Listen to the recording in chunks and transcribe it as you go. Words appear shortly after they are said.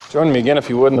Join me again, if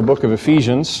you would, in the book of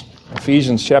Ephesians,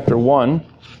 Ephesians chapter 1.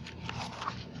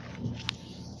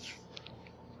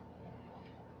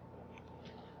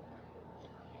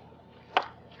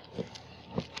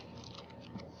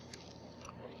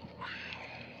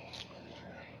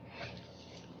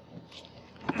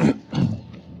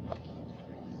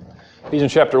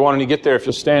 Ephesians chapter 1, when you get there, if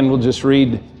you'll stand, we'll just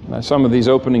read some of these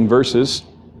opening verses.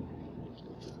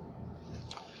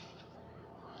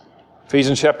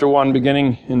 Ephesians chapter 1,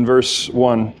 beginning in verse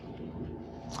 1.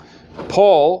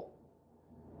 Paul,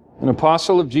 an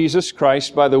apostle of Jesus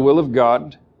Christ by the will of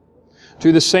God,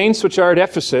 to the saints which are at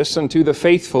Ephesus and to the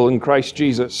faithful in Christ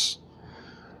Jesus.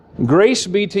 Grace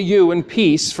be to you and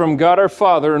peace from God our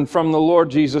Father and from the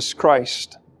Lord Jesus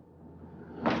Christ.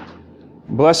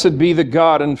 Blessed be the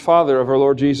God and Father of our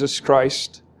Lord Jesus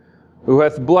Christ, who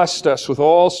hath blessed us with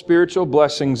all spiritual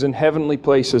blessings in heavenly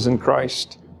places in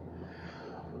Christ,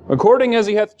 according as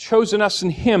He hath chosen us in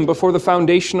Him before the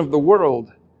foundation of the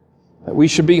world, that we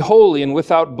should be holy and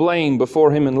without blame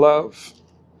before Him in love,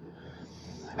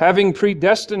 having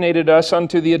predestinated us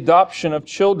unto the adoption of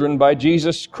children by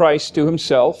Jesus Christ to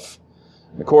Himself,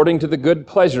 according to the good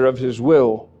pleasure of His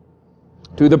will,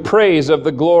 to the praise of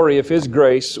the glory of His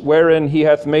grace, wherein He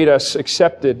hath made us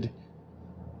accepted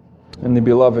in the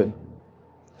Beloved.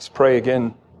 Let's pray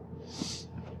again.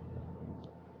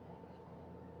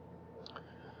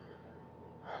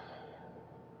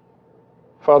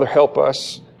 Father, help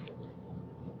us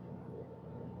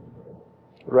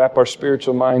wrap our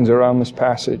spiritual minds around this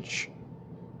passage.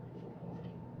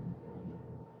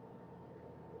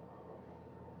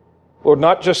 Lord,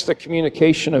 not just the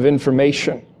communication of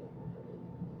information,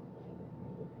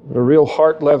 but a real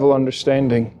heart-level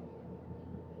understanding.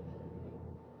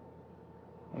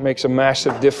 It makes a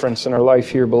massive difference in our life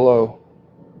here below.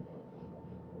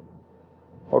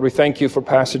 Lord, we thank You for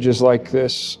passages like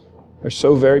this. They're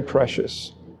so very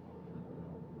precious.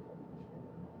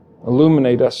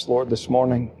 Illuminate us, Lord, this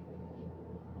morning.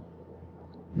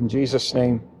 In Jesus'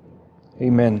 name,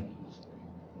 amen.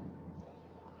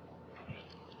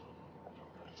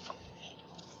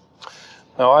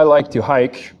 Now, I like to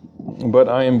hike, but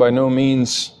I am by no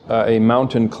means a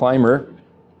mountain climber.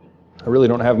 I really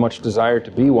don't have much desire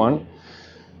to be one.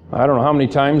 I don't know how many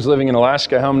times living in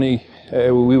Alaska,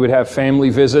 we would have family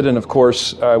visit, and of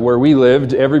course, where we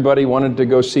lived, everybody wanted to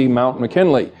go see Mount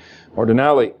McKinley or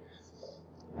Denali.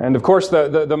 And of course,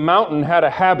 the mountain had a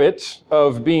habit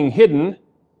of being hidden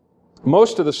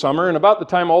most of the summer, and about the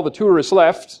time all the tourists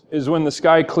left is when the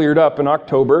sky cleared up in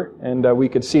October, and we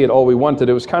could see it all we wanted.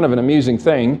 It was kind of an amusing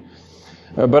thing.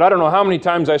 But I don't know how many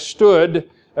times I stood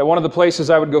at one of the places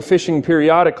I would go fishing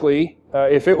periodically.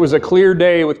 If it was a clear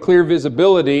day with clear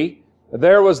visibility,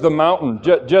 there was the mountain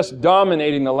just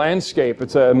dominating the landscape.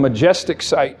 It's a majestic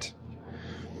sight.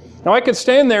 Now I could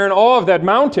stand there in awe of that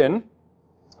mountain,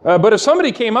 but if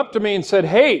somebody came up to me and said,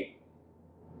 "Hey,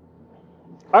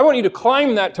 I want you to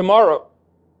climb that tomorrow,"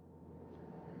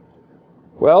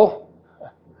 well,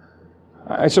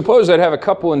 I suppose I'd have a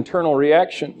couple internal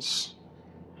reactions.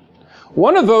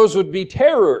 One of those would be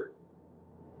terror.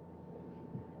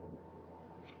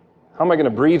 How am I going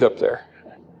to breathe up there?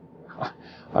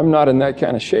 I'm not in that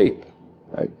kind of shape.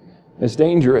 It's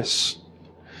dangerous.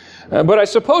 But I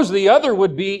suppose the other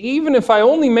would be, even if I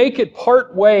only make it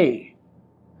part way,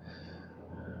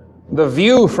 the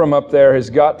view from up there has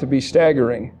got to be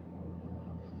staggering.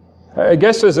 I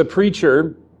guess as a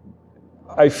preacher,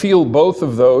 I feel both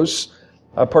of those,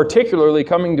 particularly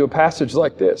coming to a passage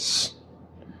like this.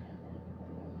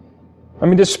 I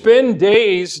mean, to spend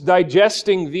days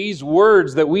digesting these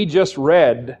words that we just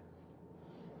read,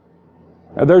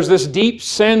 there's this deep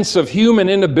sense of human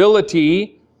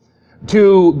inability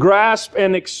to grasp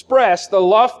and express the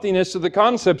loftiness of the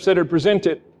concepts that are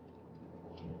presented.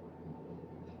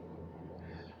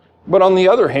 But on the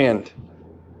other hand,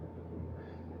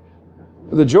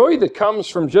 the joy that comes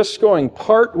from just going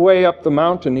part way up the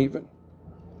mountain even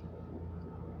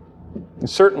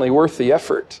is certainly worth the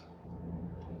effort.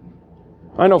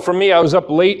 I know for me, I was up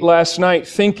late last night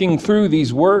thinking through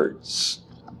these words,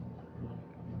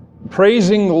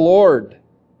 praising the Lord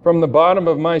from the bottom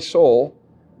of my soul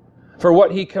for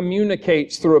what He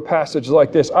communicates through a passage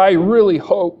like this. I really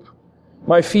hope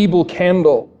my feeble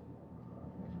candle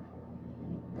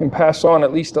can pass on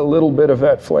at least a little bit of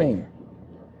that flame.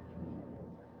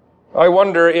 I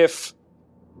wonder if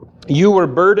you were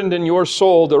burdened in your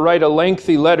soul to write a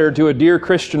lengthy letter to a dear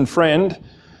Christian friend.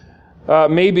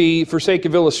 Maybe, for sake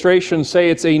of illustration, say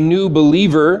it's a new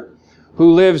believer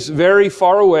who lives very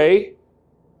far away.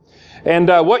 And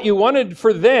what you wanted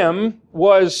for them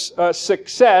was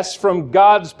success from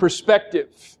God's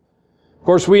perspective. Of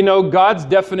course, we know God's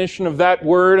definition of that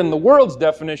word and the world's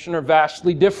definition are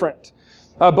vastly different.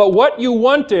 But what you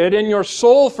wanted in your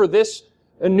soul for this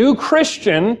new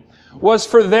Christian was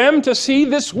for them to see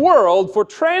this world for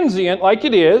transient like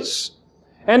it is,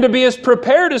 and to be as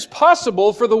prepared as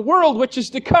possible for the world which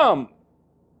is to come.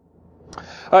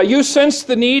 You sense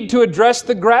the need to address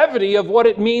the gravity of what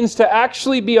it means to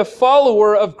actually be a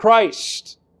follower of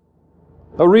Christ,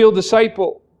 a real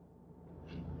disciple,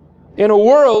 in a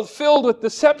world filled with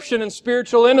deception and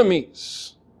spiritual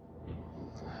enemies.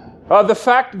 The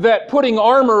fact that putting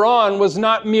armor on was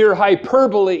not mere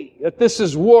hyperbole, that this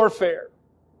is warfare.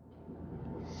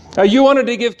 You wanted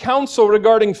to give counsel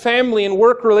regarding family and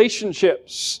work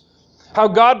relationships, how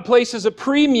God places a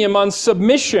premium on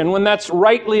submission when that's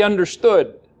rightly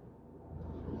understood,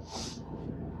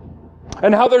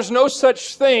 and how there's no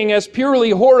such thing as purely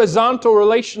horizontal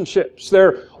relationships.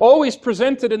 They're always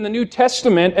presented in the New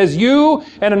Testament as you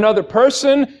and another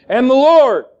person and the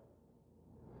Lord.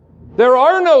 There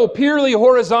are no purely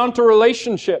horizontal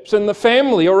relationships in the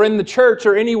family or in the church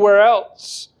or anywhere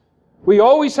else. We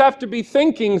always have to be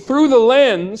thinking through the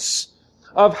lens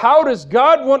of how does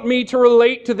God want me to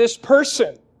relate to this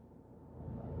person?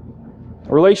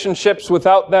 Relationships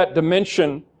without that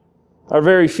dimension are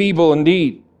very feeble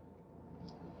indeed.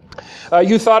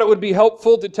 You thought it would be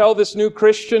helpful to tell this new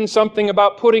Christian something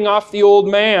about putting off the old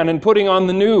man and putting on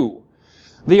the new.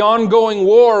 The ongoing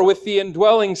war with the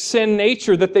indwelling sin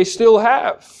nature that they still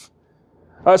have.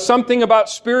 Something about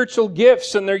spiritual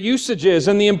gifts and their usages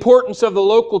and the importance of the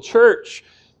local church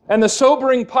and the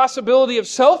sobering possibility of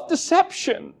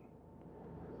self-deception.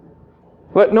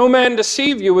 Let no man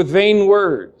deceive you with vain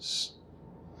words.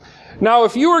 Now,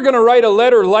 if you were going to write a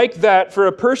letter like that for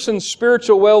a person's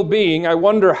spiritual well-being, I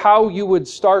wonder how you would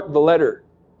start the letter.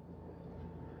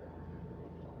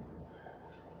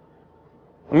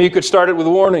 I mean, you could start it with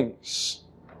warnings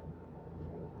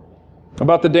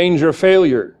about the danger of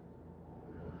failure.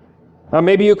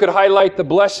 Maybe you could highlight the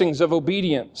blessings of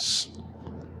obedience.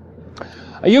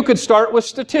 You could start with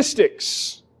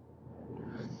statistics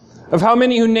of how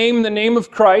many who name the name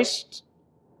of Christ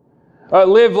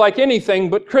live like anything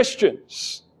but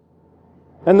Christians,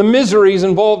 and the miseries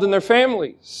involved in their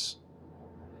families.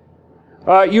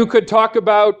 You could talk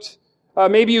about,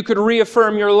 maybe you could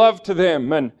reaffirm your love to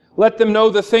them and let them know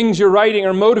the things you're writing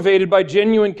are motivated by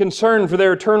genuine concern for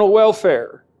their eternal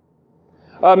welfare.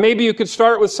 Maybe you could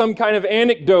start with some kind of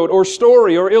anecdote or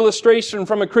story or illustration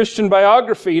from a Christian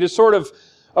biography to sort of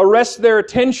arrest their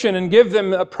attention and give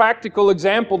them a practical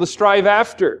example to strive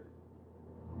after.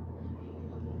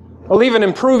 Well, even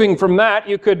improving from that,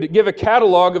 you could give a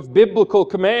catalog of biblical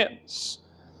commands,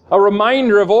 a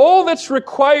reminder of all that's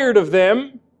required of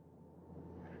them.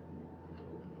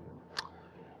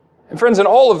 And friends, in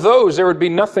all of those, there would be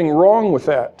nothing wrong with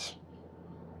that.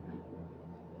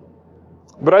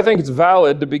 But I think it's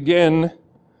valid to begin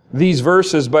these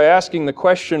verses by asking the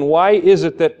question, why is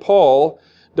it that Paul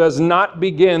does not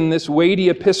begin this weighty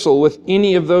epistle with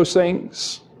any of those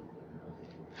things?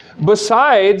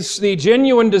 Besides the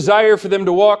genuine desire for them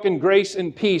to walk in grace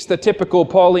and peace, the typical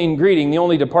Pauline greeting, the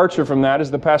only departure from that is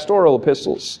the pastoral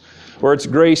epistles, where it's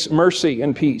grace, mercy,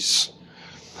 and peace.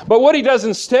 But what he does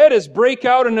instead is break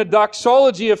out in a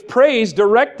doxology of praise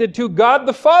directed to God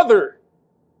the Father.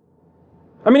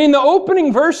 I mean, in the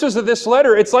opening verses of this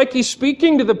letter, it's like he's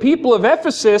speaking to the people of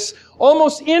Ephesus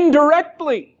almost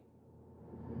indirectly.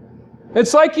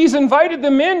 It's like he's invited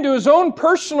them into his own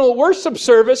personal worship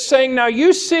service, saying, now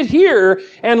you sit here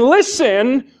and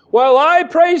listen while I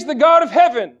praise the God of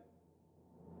heaven.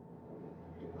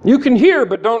 You can hear,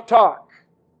 but don't talk.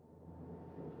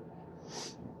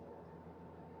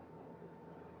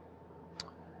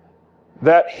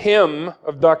 That hymn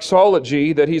of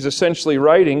doxology that he's essentially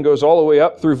writing goes all the way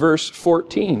up through verse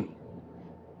 14.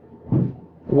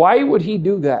 Why would he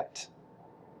do that?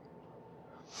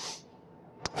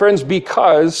 Friends,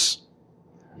 because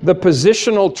the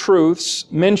positional truths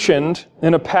mentioned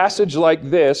in a passage like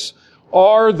this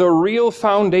are the real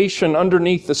foundation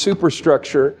underneath the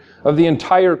superstructure of the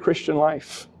entire Christian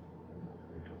life.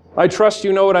 I trust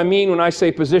you know what I mean when I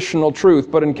say positional truth,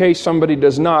 but in case somebody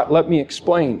does not, let me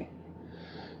explain.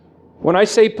 When I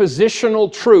say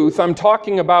positional truth, I'm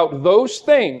talking about those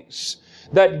things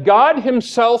that God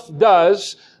Himself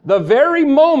does the very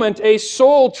moment a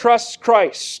soul trusts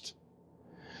Christ.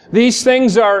 These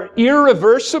things are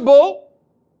irreversible,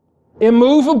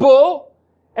 immovable,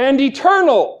 and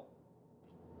eternal.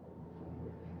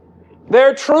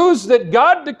 They're truths that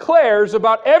God declares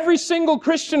about every single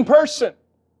Christian person,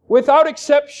 without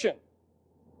exception.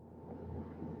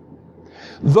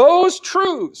 Those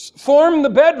truths form the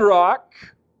bedrock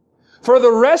for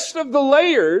the rest of the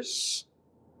layers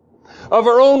of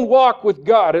our own walk with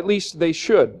God. At least they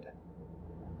should.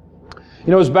 You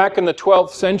know, it was back in the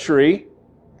 12th century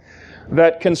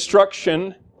that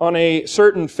construction on a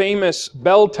certain famous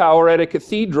bell tower at a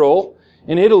cathedral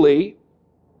in Italy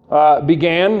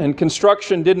began, and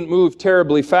construction didn't move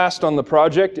terribly fast on the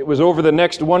project. It was over the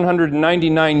next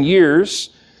 199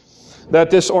 years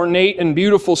that this ornate and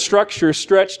beautiful structure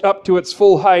stretched up to its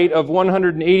full height of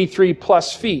 183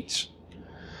 plus feet.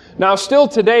 Now, still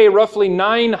today, roughly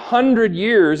 900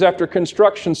 years after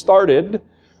construction started,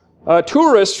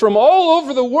 tourists from all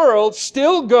over the world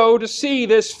still go to see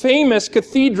this famous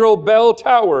cathedral bell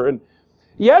tower. And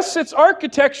yes, its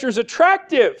architecture is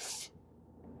attractive,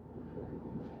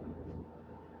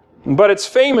 but it's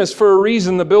famous for a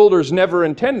reason the builders never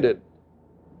intended.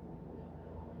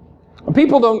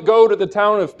 People don't go to the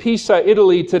town of Pisa,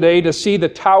 Italy today to see the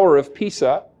Tower of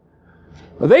Pisa.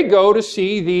 They go to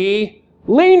see the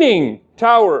Leaning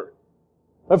Tower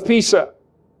of Pisa.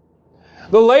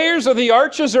 The layers of the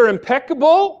arches are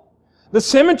impeccable. The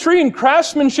symmetry and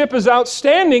craftsmanship is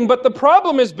outstanding, but the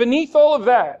problem is beneath all of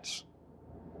that.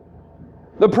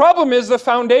 The problem is the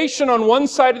foundation on one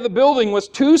side of the building was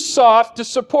too soft to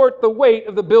support the weight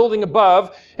of the building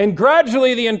above, and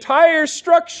gradually the entire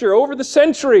structure over the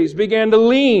centuries began to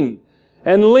lean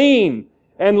and lean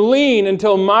and lean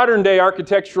until modern-day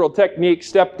architectural techniques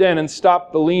stepped in and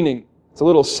stopped the leaning. It's a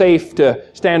little safe to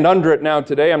stand under it now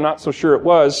today. I'm not so sure it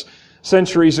was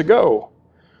centuries ago.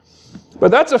 But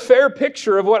that's a fair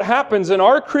picture of what happens in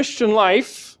our Christian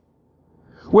life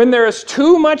when there is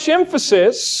too much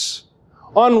emphasis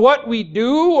on what we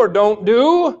do or don't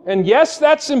do. And yes,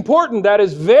 that's important. That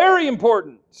is very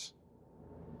important.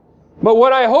 But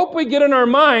what I hope we get in our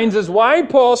minds is why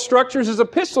Paul structures his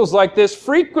epistles like this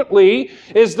frequently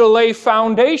is to lay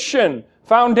foundation.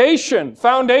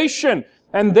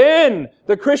 And then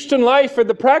the Christian life in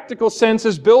the practical sense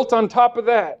is built on top of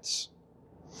that.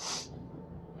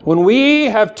 When we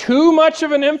have too much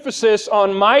of an emphasis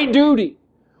on my duty,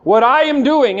 what I am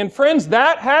doing, and friends,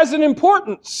 that has an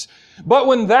importance. But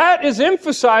when that is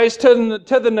emphasized to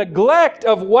the neglect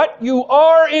of what you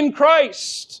are in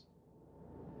Christ,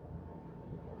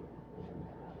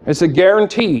 it's a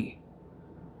guarantee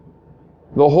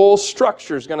the whole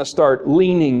structure is going to start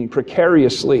leaning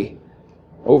precariously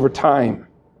over time.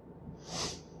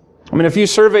 I mean, if you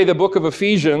survey the book of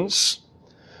Ephesians,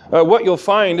 what you'll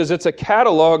find is it's a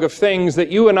catalog of things that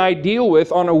you and I deal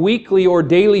with on a weekly or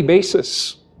daily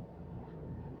basis.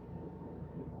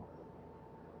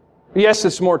 Yes,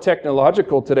 it's more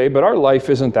technological today, but our life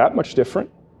isn't that much different.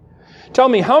 Tell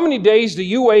me, how many days do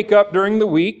you wake up during the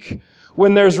week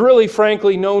when there's really,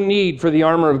 frankly, no need for the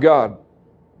armor of God?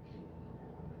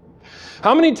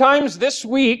 How many times this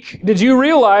week did you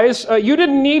realize you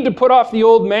didn't need to put off the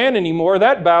old man anymore?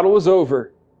 That battle was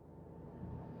over.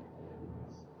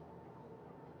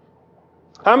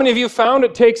 How many of you found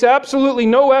it takes absolutely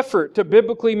no effort to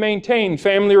biblically maintain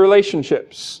family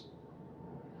relationships?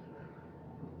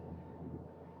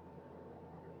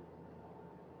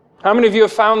 How many of you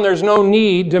have found there's no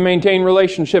need to maintain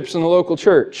relationships in the local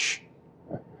church?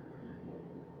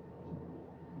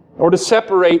 Or to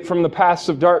separate from the paths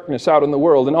of darkness out in the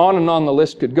world? And on the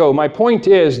list could go. My point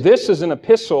is, this is an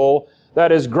epistle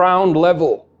that is ground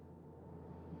level.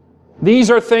 These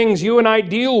are things you and I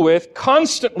deal with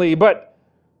constantly, but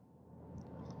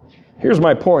here's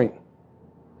my point.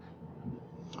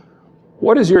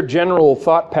 What is your general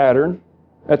thought pattern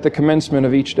at the commencement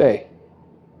of each day?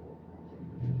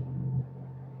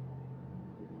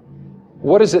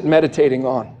 What is it meditating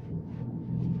on?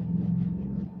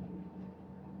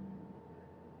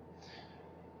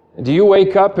 Do you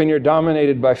wake up and you're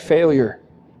dominated by failure?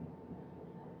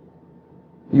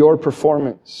 Your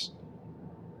performance?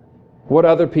 What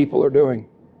other people are doing?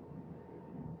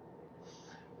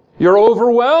 You're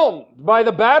overwhelmed by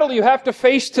the battle you have to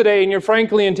face today and you're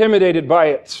frankly intimidated by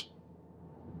it.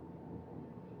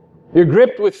 You're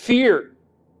gripped with fear.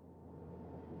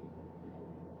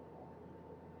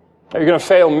 You're going to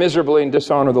fail miserably and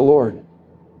dishonor the Lord.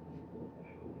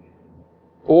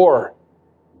 Or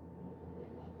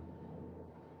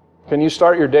can you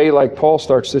start your day like Paul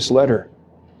starts this letter?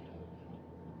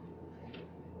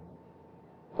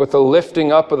 With the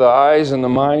lifting up of the eyes and the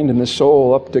mind and the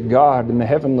soul up to God in the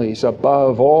heavenlies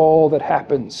above all that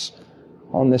happens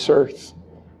on this earth.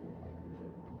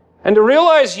 And to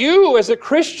realize you as a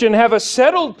Christian have a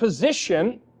settled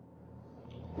position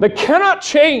that cannot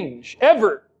change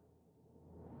ever.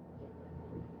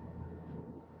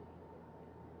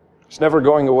 It's never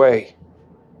going away.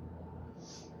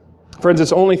 Friends,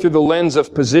 it's only through the lens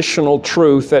of positional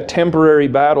truth that temporary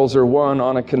battles are won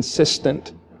on a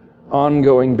consistent,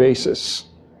 ongoing basis.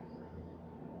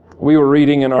 We were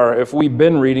reading in our family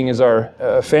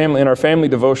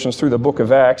devotions through the book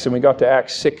of Acts, and we got to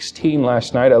Acts 16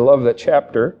 last night. I love that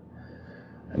chapter.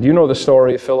 Do you know the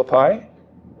story of Philippi?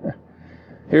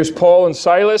 Here's Paul and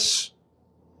Silas.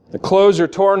 The clothes are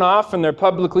torn off and they're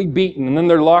publicly beaten, and then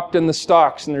they're locked in the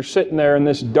stocks and they're sitting there in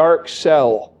this dark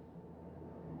cell.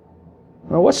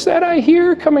 Now, what's that I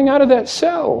hear coming out of that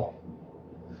cell?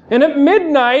 And at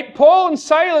midnight, Paul and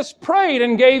Silas prayed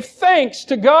and gave thanks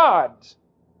to God.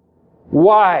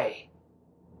 Why?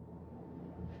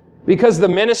 Because the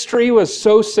ministry was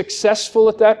so successful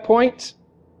at that point?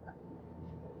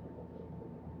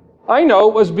 I know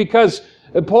it was because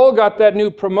Paul got that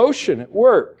new promotion at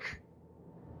work.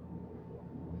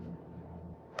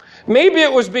 Maybe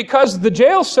it was because the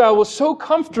jail cell was so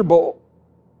comfortable.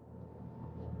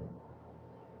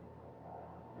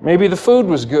 Maybe the food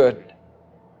was good.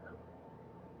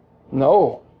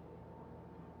 No.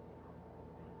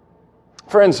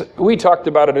 Friends, we talked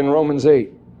about it in Romans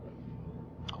 8.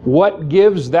 What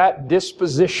gives that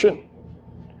disposition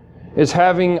is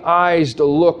having eyes to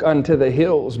look unto the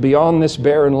hills beyond this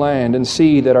barren land and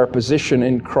see that our position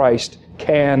in Christ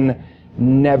can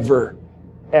never,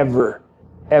 ever,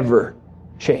 ever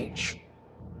change.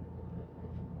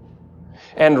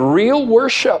 And real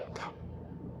worship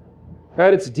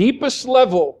at its deepest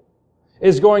level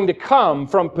is going to come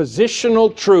from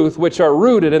positional truth, which are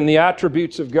rooted in the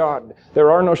attributes of God.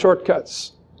 There are no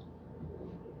shortcuts.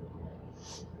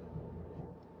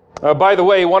 By the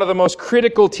way, one of the most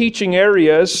critical teaching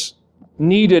areas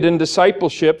needed in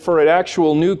discipleship for an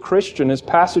actual new Christian is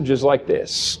passages like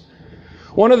this.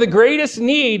 One of the greatest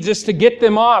needs is to get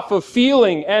them off of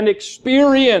feeling and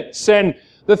experience and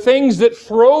the things that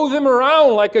throw them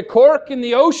around like a cork in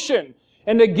the ocean,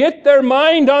 and to get their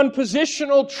mind on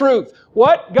positional truth.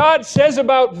 What God says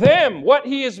about them, what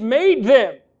He has made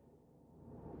them,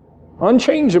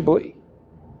 unchangeably.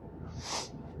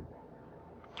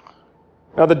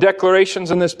 Now, the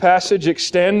declarations in this passage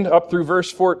extend up through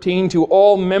verse 14 to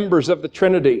all members of the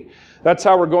Trinity. That's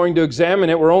how we're going to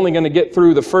examine it. We're only going to get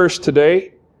through the first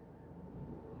today.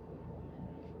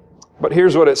 But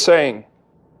here's what it's saying.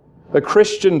 The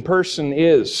Christian person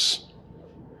is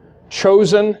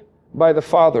chosen by the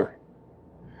Father,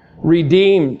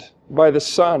 redeemed by the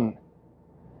Son,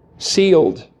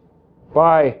 sealed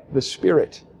by the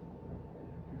Spirit.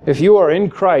 If you are in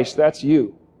Christ, that's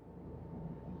you.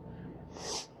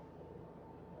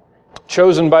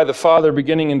 Chosen by the Father,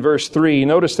 beginning in verse 3.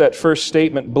 Notice that first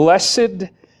statement. Blessed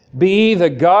be the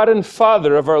God and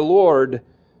Father of our Lord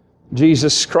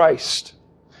Jesus Christ.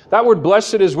 That word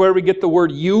blessed is where we get the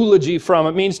word eulogy from.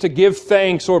 It means to give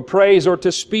thanks or praise or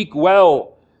to speak well.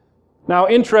 Now,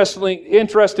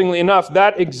 interestingly enough,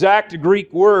 that exact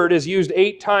Greek word is used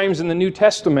 8 times in the New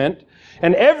Testament,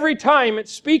 and every time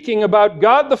it's speaking about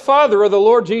God the Father or the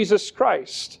Lord Jesus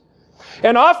Christ.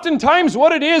 And oftentimes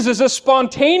what it is a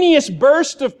spontaneous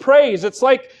burst of praise. It's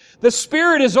like the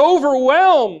Spirit is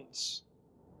overwhelmed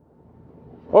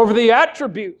over the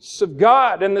attributes of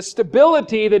God and the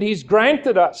stability that He's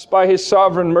granted us by His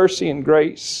sovereign mercy and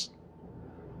grace.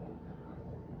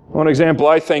 One example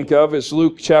I think of is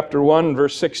Luke chapter 1,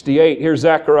 verse 68. Here's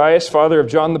Zacharias, father of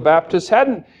John the Baptist.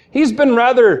 He's been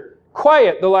rather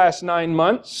quiet the last 9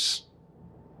 months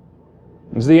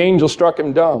as the angel struck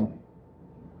him dumb.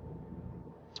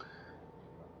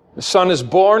 The son is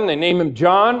born, they name him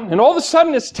John, and all of a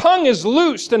sudden his tongue is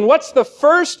loosed, and what's the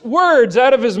first words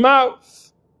out of his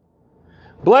mouth?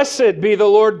 Blessed be the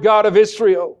Lord God of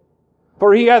Israel,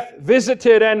 for He hath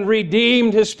visited and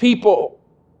redeemed His people.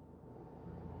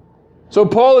 So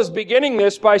Paul is beginning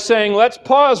this by saying, let's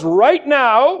pause right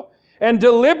now and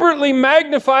deliberately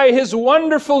magnify His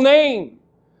wonderful name.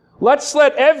 Let's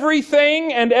let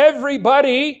everything and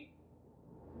everybody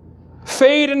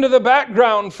fade into the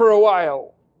background for a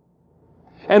while.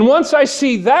 And once I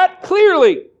see that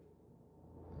clearly,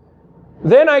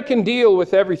 then I can deal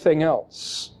with everything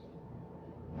else.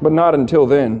 But not until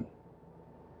then.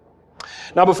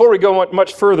 Now, before we go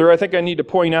much further, I think I need to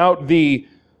point out the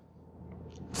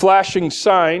flashing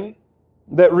sign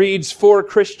that reads "For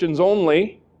Christians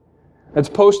Only." It's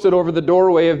posted over the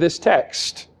doorway of this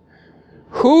text.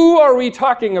 Who are we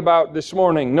talking about this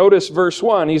morning? Notice verse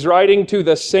 1. He's writing to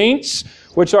the saints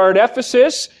which are at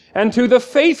Ephesus and to the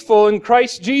faithful in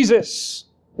Christ Jesus.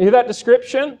 You hear that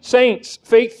description? Saints,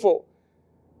 faithful.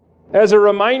 As a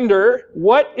reminder,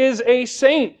 what is a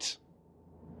saint?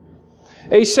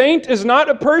 A saint is not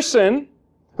a person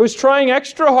who's trying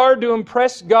extra hard to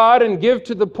impress God and give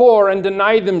to the poor and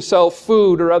deny themselves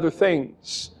food or other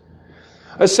things.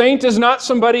 A saint is not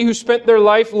somebody who spent their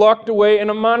life locked away in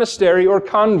a monastery or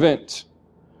convent.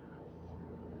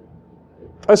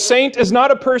 A saint is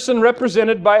not a person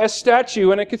represented by a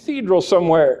statue in a cathedral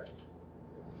somewhere.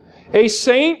 A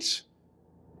saint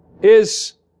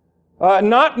is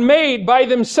not made by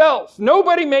themselves.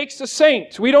 Nobody makes a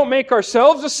saint. We don't make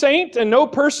ourselves a saint, and no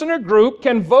person or group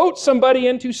can vote somebody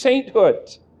into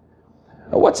sainthood.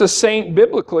 What's a saint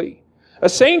biblically? A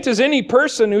saint is any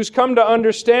person who's come to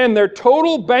understand their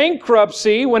total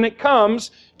bankruptcy when it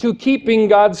comes to keeping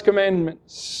God's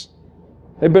commandments.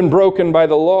 They've been broken by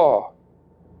the law.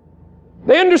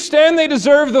 They understand they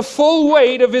deserve the full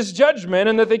weight of His judgment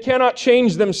and that they cannot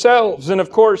change themselves. And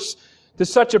of course, to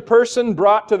such a person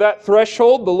brought to that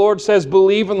threshold, the Lord says,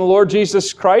 believe in the Lord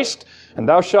Jesus Christ, and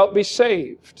thou shalt be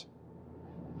saved.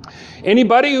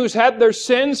 Anybody who's had their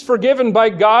sins forgiven by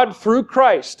God through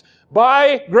Christ,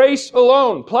 by grace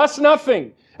alone, plus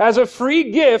nothing, as a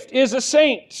free gift, is a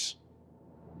saint.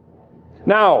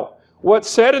 Now, what's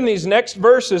said in these next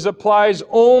verses applies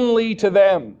only to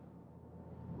them.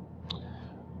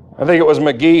 I think it was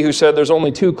McGee who said there's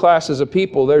only two classes of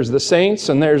people. There's the saints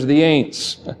and there's the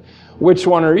ain'ts. Which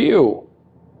one are you?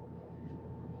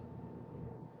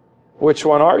 Which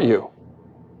one are you?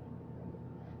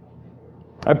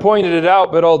 I pointed it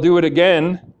out, but I'll do it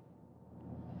again.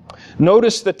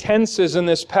 Notice the tenses in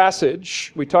this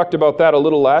passage. We talked about that a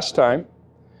little last time.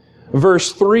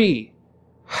 Verse 3,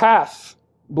 hath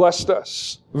blessed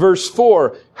us. Verse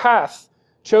 4, hath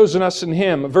chosen us in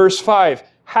Him. Verse 5,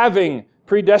 having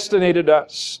predestinated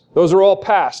us. Those are all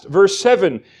past. Verse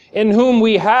 7, in whom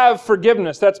we have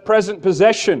forgiveness. That's present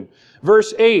possession.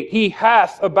 Verse 8, He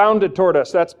hath abounded toward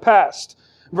us. That's past.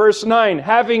 Verse 9,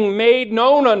 having made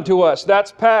known unto us.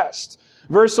 That's past.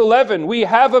 Verse 11, we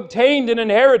have obtained an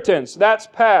inheritance. That's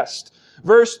past.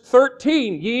 Verse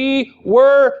 13, ye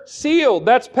were sealed.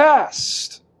 That's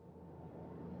past.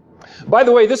 By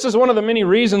the way, this is one of the many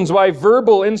reasons why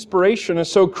verbal inspiration is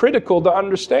so critical to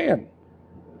understand.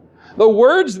 The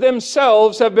words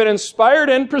themselves have been inspired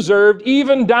and preserved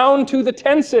even down to the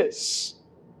tenses.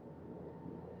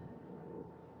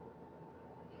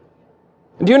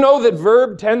 Do you know that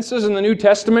verb tenses in the New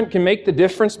Testament can make the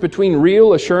difference between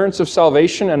real assurance of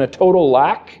salvation and a total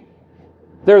lack?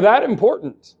 They're that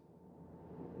important.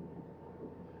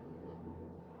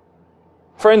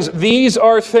 Friends, these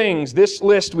are things, this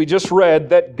list we just read,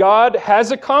 that God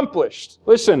has accomplished.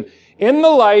 Listen, in the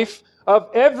life of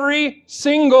every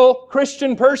single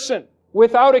Christian person,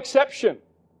 without exception.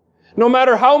 No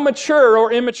matter how mature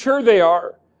or immature they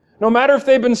are, no matter if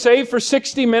they've been saved for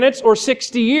 60 minutes or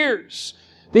 60 years,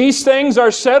 these things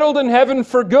are settled in heaven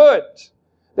for good.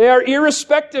 They are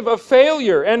irrespective of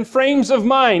failure and frames of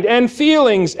mind and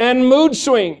feelings and mood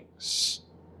swings.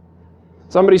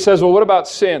 Somebody says, well, what about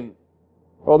sin?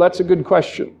 Well, that's a good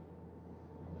question.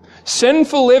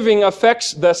 Sinful living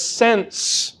affects the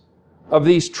sense of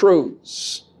these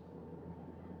truths,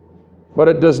 but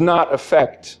it does not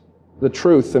affect the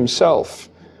truth himself.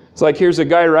 It's like here's a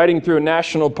guy riding through a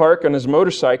national park on his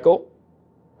motorcycle.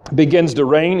 It begins to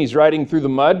rain, he's riding through the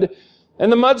mud,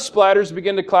 and the mud splatters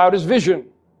begin to cloud his vision.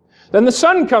 Then the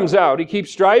sun comes out, he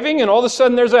keeps driving, and all of a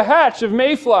sudden there's a hatch of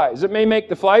mayflies. It may make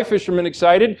the fly fisherman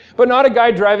excited, but not a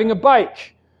guy driving a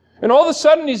bike. And all of a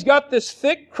sudden he's got this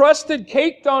thick, crusted,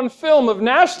 caked-on film of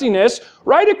nastiness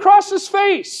right across his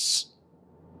face.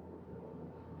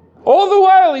 All the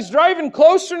while, he's driving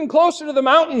closer and closer to the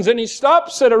mountains, and he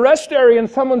stops at a rest area, and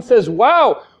someone says,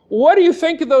 wow, what do you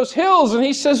think of those hills? And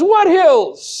he says, what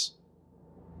hills?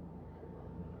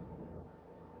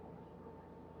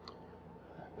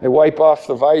 They wipe off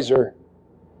the visor.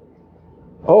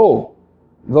 Oh,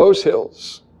 those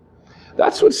hills.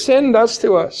 That's what sin does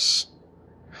to us.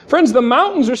 Friends, the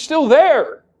mountains are still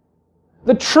there.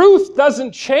 The truth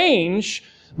doesn't change.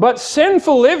 But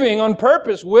sinful living on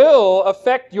purpose will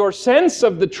affect your sense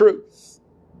of the truth.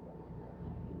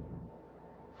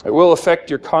 It will affect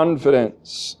your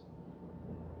confidence.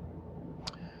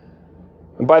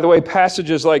 And by the way,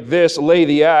 passages like this lay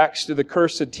the axe to the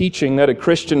cursed teaching that a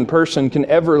Christian person can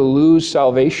ever lose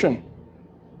salvation.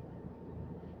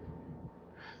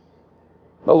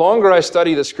 The longer I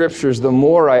study the Scriptures, the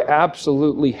more I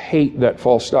absolutely hate that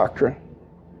false doctrine.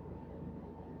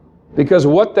 Because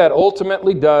what that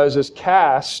ultimately does is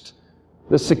cast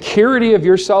the security of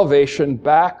your salvation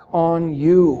back on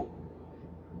you.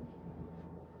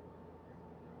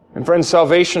 And friends,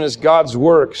 salvation is God's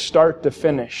work, start to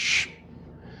finish.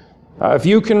 If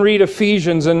you can read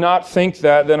Ephesians and not think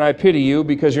that, then I pity you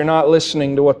because you're not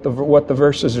listening to what the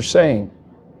verses are saying.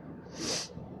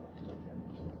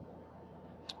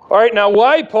 All right, now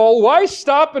why, Paul? Why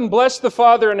stop and bless the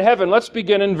Father in heaven? Let's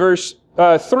begin in verse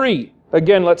 3.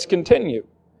 Again, let's continue.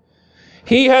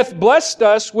 He hath blessed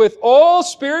us with all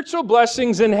spiritual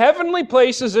blessings in heavenly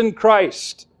places in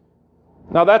Christ.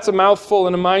 Now that's a mouthful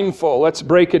and a mindful. Let's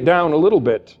break it down a little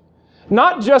bit.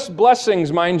 Not just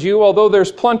blessings, mind you, although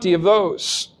there's plenty of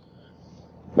those.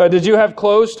 Did you have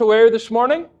clothes to wear this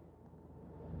morning?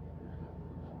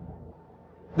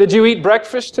 Did you eat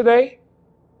breakfast today?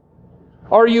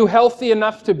 Are you healthy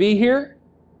enough to be here?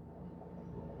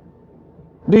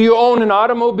 Do you own an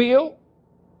automobile?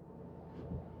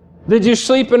 Did you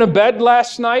sleep in a bed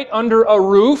last night under a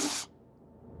roof?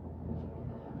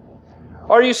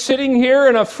 Are you sitting here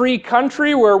in a free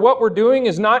country where what we're doing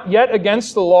is not yet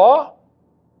against the law?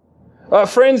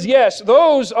 Friends, yes,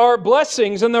 those are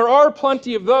blessings, and there are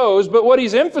plenty of those, but what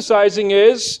he's emphasizing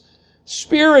is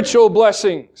spiritual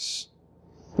blessings.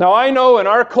 Now, I know in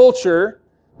our culture,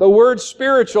 the word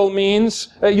spiritual means,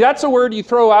 that's a word you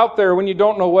throw out there when you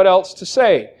don't know what else to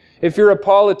say. If you're a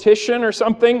politician or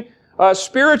something,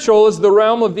 spiritual is the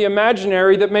realm of the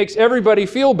imaginary that makes everybody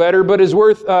feel better, but is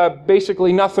worth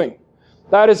basically nothing.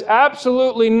 That is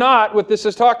absolutely not what this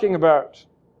is talking about.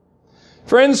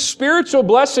 Friends, spiritual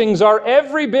blessings are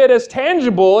every bit as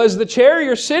tangible as the chair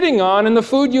you're sitting on and the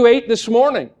food you ate this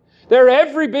morning. They're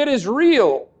every bit as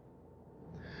real.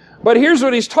 But here's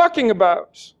what he's talking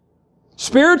about.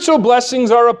 Spiritual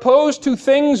blessings are opposed to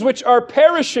things which are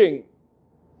perishing.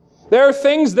 There are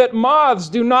things that moths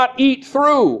do not eat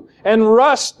through, and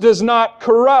rust does not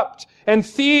corrupt, and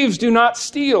thieves do not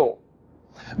steal.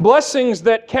 Blessings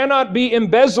that cannot be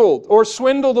embezzled or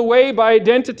swindled away by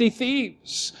identity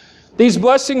thieves. These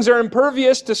blessings are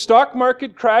impervious to stock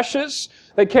market crashes.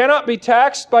 They cannot be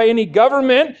taxed by any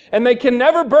government, and they can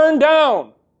never burn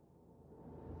down.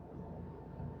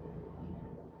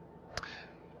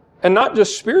 And not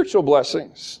just spiritual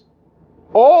blessings.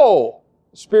 All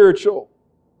spiritual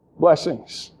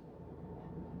blessings.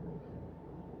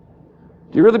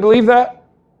 Do you really believe that?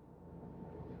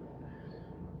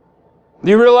 Do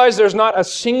you realize there's not a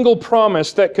single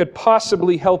promise that could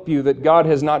possibly help you that God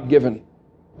has not given?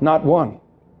 Not one.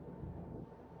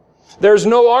 There's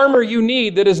no armor you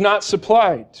need that is not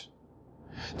supplied.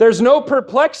 There's no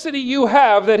perplexity you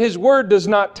have that His Word does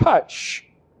not touch.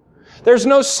 There's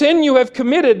no sin you have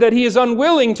committed that He is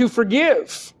unwilling to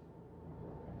forgive.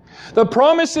 The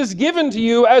promises given to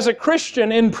you as a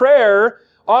Christian in prayer,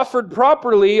 offered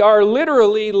properly, are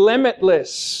literally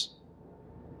limitless.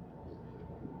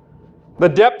 The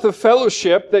depth of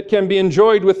fellowship that can be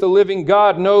enjoyed with the living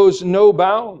God knows no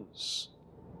bounds.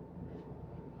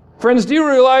 Friends, do you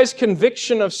realize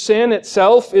conviction of sin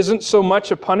itself isn't so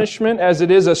much a punishment as it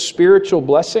is a spiritual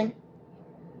blessing?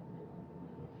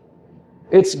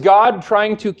 It's God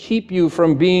trying to keep you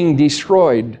from being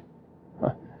destroyed.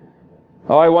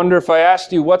 Oh, I wonder if I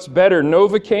asked you, what's better,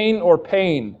 Novocaine or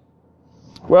pain?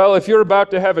 Well, if you're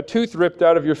about to have a tooth ripped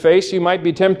out of your face, you might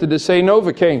be tempted to say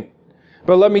Novocaine.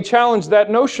 But let me challenge that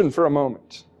notion for a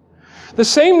moment. The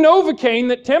same Novocaine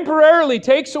that temporarily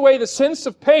takes away the sense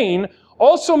of pain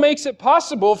also makes it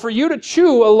possible for you to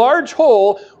chew a large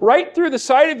hole right through the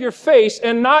side of your face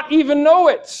and not even know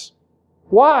it.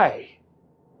 Why?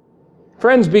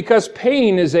 Friends, because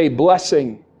pain is a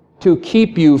blessing to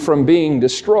keep you from being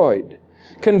destroyed.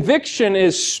 Conviction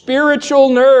is spiritual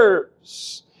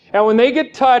nerves. And when they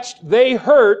get touched, they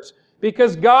hurt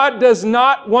because God does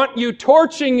not want you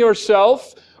torching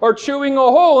yourself or chewing a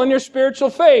hole in your spiritual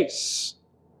face.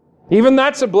 Even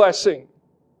that's a blessing.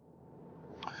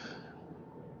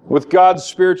 With God's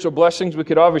spiritual blessings, we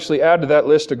could obviously add to that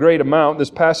list a great amount.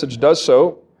 This passage does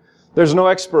so. There's no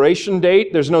expiration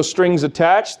date. There's no strings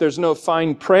attached. There's no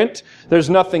fine print. There's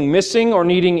nothing missing or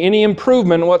needing any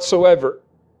improvement whatsoever.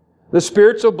 The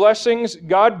spiritual blessings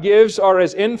God gives are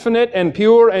as infinite and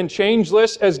pure and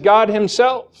changeless as God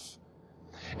Himself.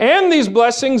 And these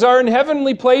blessings are in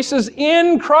heavenly places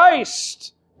in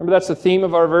Christ. Remember, that's the theme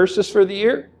of our verses for the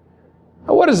year.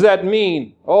 Now, what does that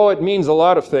mean? Oh, it means a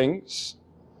lot of things.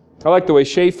 I like the way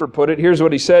Schaeffer put it. Here's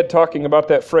what he said, talking about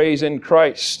that phrase, in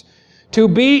Christ. To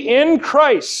be in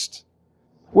Christ,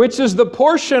 which is the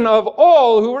portion of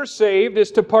all who are saved,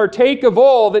 is to partake of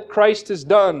all that Christ has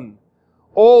done,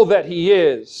 all that He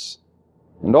is,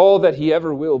 and all that He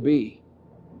ever will be.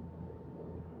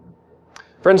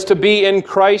 Friends, to be in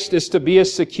Christ is to be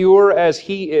as secure as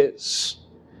He is.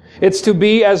 It's to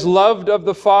be as loved of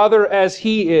the Father as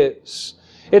He is.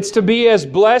 It's to be as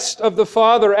blessed of the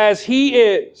Father as He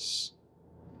is.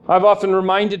 I've often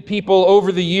reminded people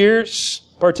over the years,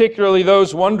 particularly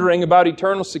those wondering about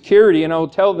eternal security, and I'll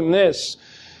tell them this.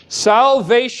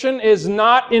 Salvation is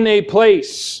not in a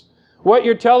place What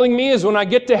you're telling me is when I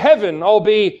get to heaven, I'll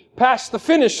be past the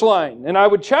finish line. And I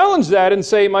would challenge that and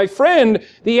say, my friend,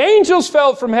 the angels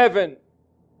fell from heaven.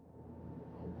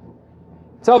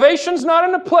 Salvation's not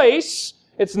in a place.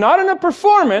 It's not in a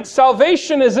performance.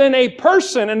 Salvation is in a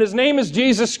person, and His name is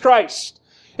Jesus Christ.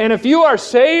 And if you are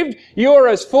saved, you are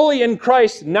as fully in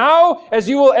Christ now as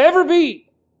you will ever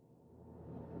be.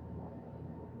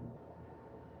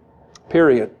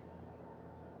 Period.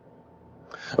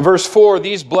 Verse 4,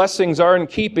 these blessings are in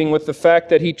keeping with the fact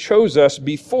that He chose us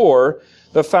before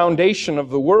the foundation of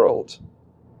the world.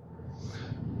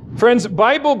 Friends,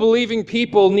 Bible-believing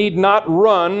people need not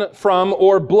run from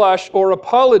or blush or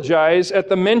apologize at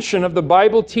the mention of the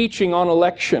Bible teaching on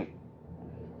election.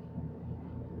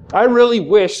 I really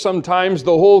wish sometimes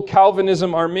the whole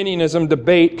Calvinism-Arminianism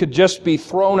debate could just be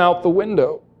thrown out the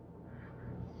window.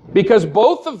 Because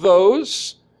both of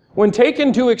those, when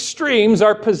taken to extremes,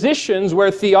 are positions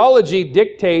where theology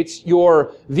dictates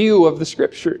your view of the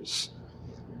Scriptures.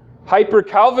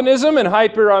 Hyper-Calvinism and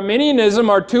hyper-Arminianism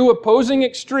are two opposing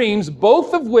extremes,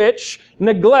 both of which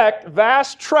neglect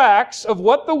vast tracts of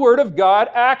what the Word of God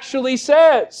actually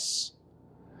says.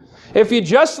 If you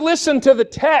just listen to the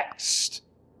text,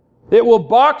 it will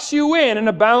box you in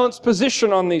a balanced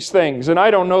position on these things. And I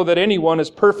don't know that anyone is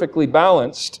perfectly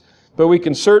balanced, but we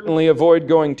can certainly avoid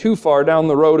going too far down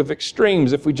the road of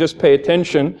extremes if we just pay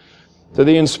attention to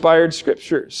the inspired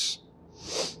Scriptures.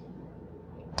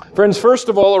 Friends, first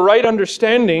of all, a right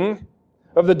understanding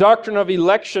of the doctrine of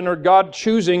election or God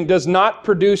choosing does not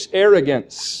produce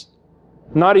arrogance.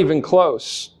 Not even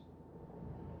close.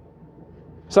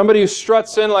 Somebody who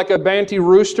struts in like a banty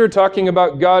rooster talking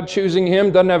about God choosing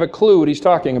him doesn't have a clue what he's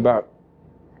talking about.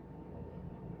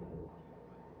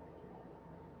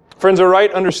 Friends, a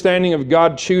right understanding of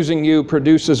God choosing you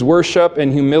produces worship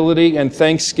and humility and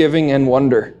thanksgiving and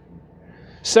wonder.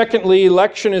 Secondly,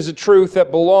 election is a truth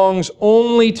that belongs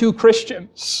only to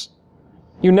Christians.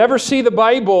 You never see the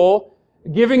Bible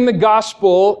giving the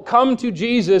gospel, come to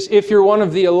Jesus if you're one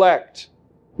of the elect.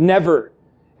 Never.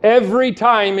 Every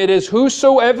time it is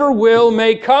whosoever will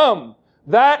may come.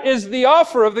 That is the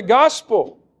offer of the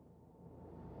gospel.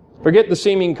 Forget the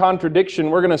seeming contradiction.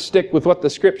 We're going to stick with what the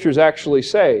Scriptures actually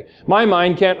say. My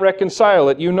mind can't reconcile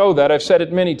it. You know that. I've said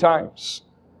it many times.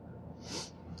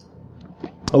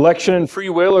 Election and free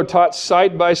will are taught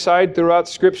side by side throughout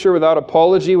Scripture without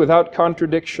apology, without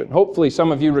contradiction. Hopefully some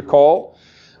of you recall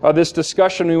this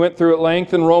discussion we went through at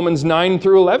length in Romans 9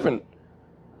 through 11,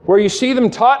 where you see them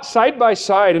taught side by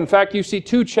side. In fact, you see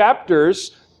 2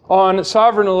 chapters on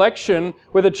sovereign election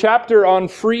with a chapter on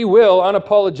free will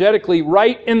unapologetically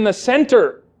right in the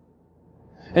center.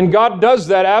 And God does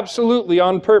that absolutely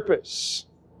on purpose.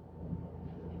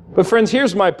 But friends,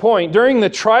 here's my point. During the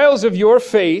trials of your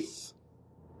faith,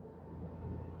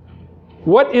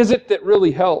 what is it that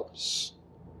really helps?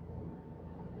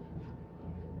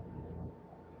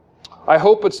 I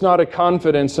hope it's not a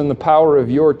confidence in the power of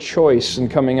your choice in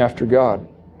coming after God.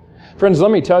 Friends,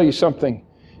 let me tell you something.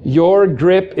 Your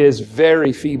grip is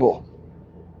very feeble.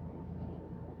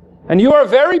 And you are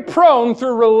very prone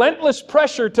through relentless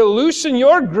pressure to loosen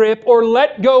your grip or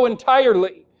let go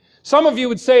entirely. Some of you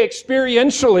would say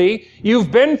experientially,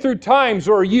 you've been through times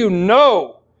where you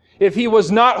know if He was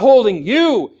not holding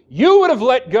you, you would have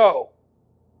let go.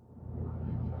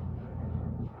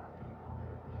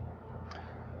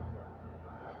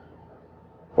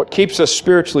 What keeps us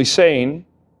spiritually sane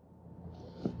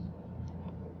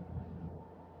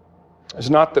is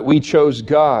not that we chose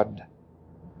God,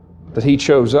 but that He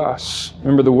chose us.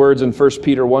 Remember the words in 1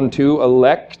 Peter 1:2,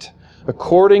 elect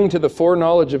according to the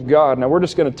foreknowledge of God. Now we're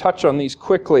just going to touch on these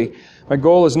quickly. My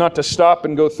goal is not to stop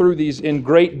and go through these in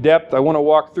great depth. I want to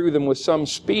walk through them with some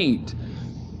speed.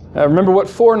 Remember what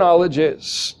foreknowledge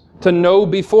is. To know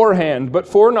beforehand. But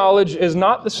foreknowledge is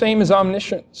not the same as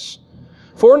omniscience.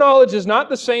 Foreknowledge is not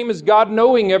the same as God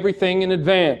knowing everything in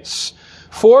advance.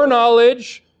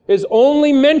 Foreknowledge is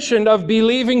only mentioned of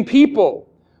believing people.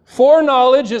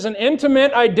 Foreknowledge is an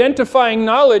intimate, identifying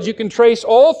knowledge you can trace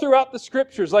all throughout the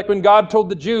Scriptures, like when God told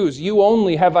the Jews, "You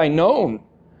only have I known."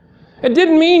 It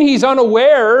didn't mean He's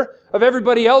unaware of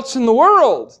everybody else in the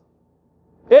world.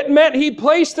 It meant He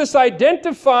placed this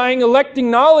identifying,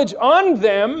 electing knowledge on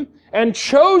them and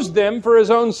chose them for His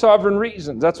own sovereign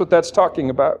reasons. That's what that's talking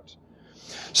about.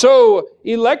 So,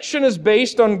 election is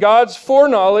based on God's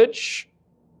foreknowledge,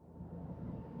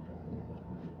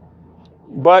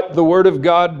 but the Word of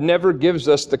God never gives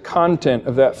us the content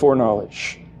of that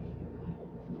foreknowledge.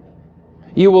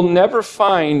 You will never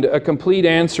find a complete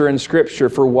answer in Scripture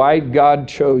for why God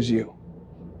chose you.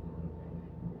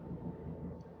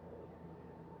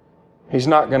 He's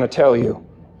not going to tell you.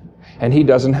 and He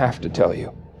doesn't have to tell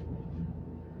you.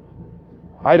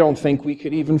 I don't think we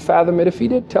could even fathom it if He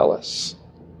did tell us.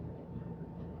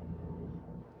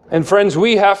 And friends,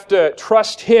 we have to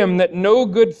trust Him that no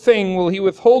good thing will He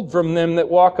withhold from them that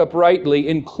walk uprightly,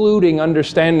 including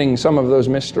understanding some of those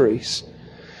mysteries.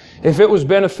 If it was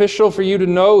beneficial for you to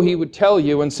know, He would tell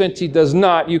you, and since He does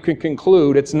not, you can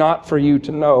conclude it's not for you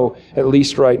to know, at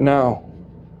least right now.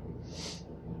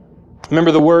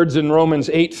 Remember the words in Romans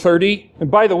 8:30? And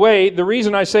by the way, the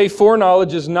reason I say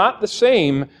foreknowledge is not the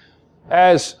same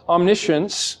as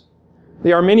omniscience.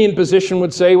 The Arminian position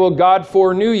would say, well, God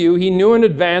foreknew you. He knew in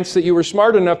advance that you were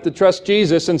smart enough to trust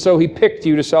Jesus, and so He picked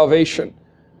you to salvation.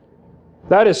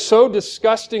 That is so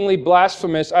disgustingly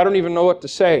blasphemous, I don't even know what to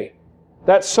say.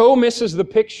 That so misses the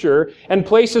picture and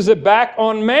places it back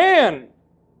on man.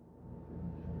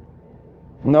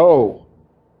 No.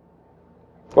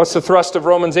 What's the thrust of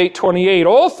Romans 8:28?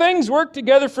 All things work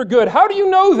together for good. How do you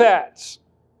know that?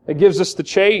 It gives us the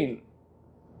chain.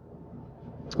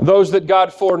 Those that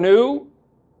God foreknew,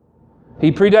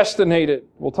 He predestinated.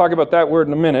 We'll talk about that word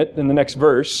in a minute, in the next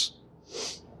verse.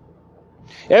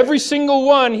 Every single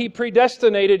one He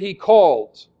predestinated, He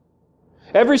called.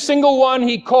 Every single one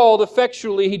He called,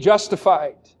 effectually He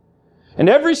justified. And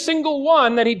every single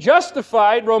one that He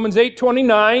justified, Romans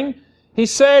 8:29, He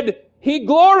said He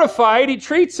glorified. He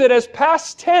treats it as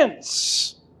past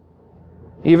tense.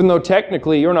 Even though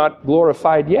technically you're not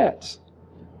glorified yet.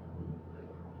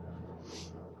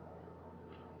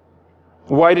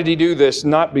 Why did He do this?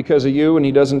 Not because of you, and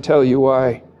He doesn't tell you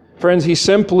why. Friends, He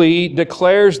simply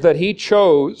declares that He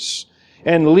chose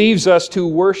and leaves us to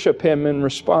worship Him in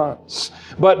response.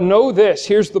 But know this,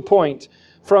 here's the point.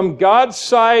 From God's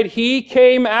side, He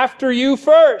came after you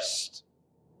first.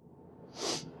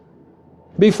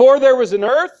 Before there was an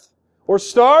earth, or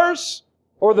stars,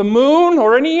 or the moon,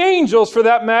 or any angels for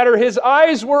that matter, His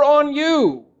eyes were on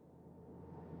you.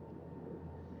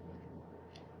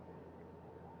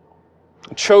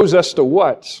 Chose us to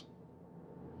what?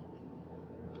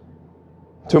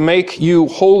 To make you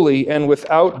holy and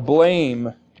without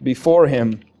blame before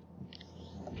Him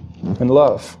in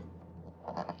love.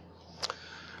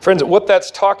 Friends, what that's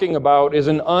talking about is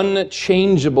an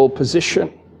unchangeable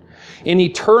position, an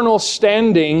eternal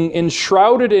standing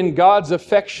enshrouded in God's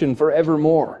affection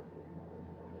forevermore.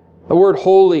 The word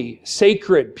holy,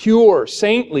 sacred, pure,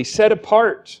 saintly, set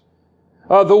apart.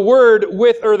 The word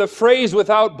with, or the phrase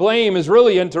without blame is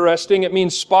really interesting. It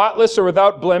means spotless or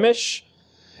without blemish.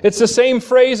 It's the same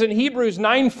phrase in Hebrews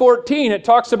 9:14. It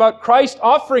talks about Christ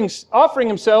offering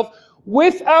Himself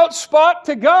without spot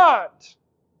to God.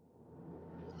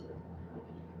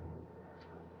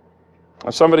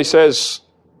 If somebody says,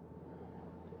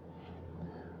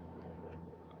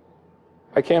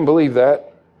 I can't believe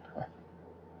that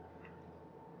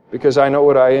because I know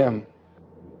what I am.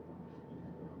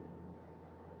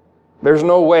 There's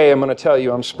no way I'm going to tell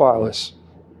you I'm spotless.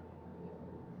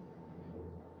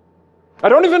 I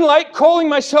don't even like calling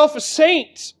myself a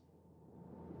saint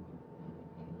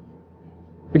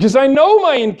because I know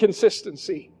my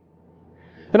inconsistency.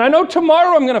 And I know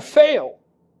tomorrow I'm going to fail.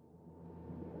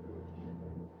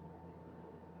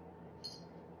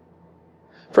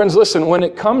 Friends, listen, when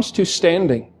it comes to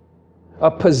standing a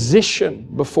position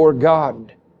before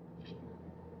God,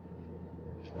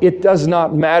 it does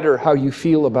not matter how you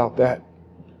feel about that.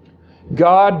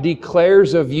 God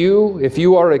declares of you, if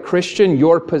you are a Christian,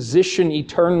 your position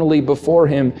eternally before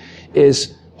Him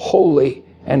is holy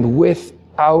and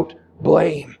without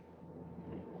blame.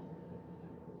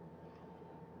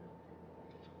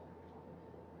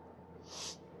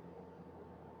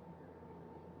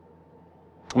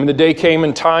 When the day came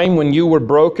in time when you were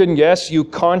broken, yes, you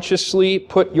consciously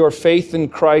put your faith in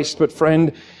Christ, but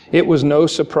friend, it was no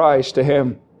surprise to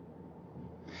Him.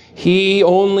 He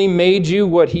only made you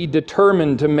what He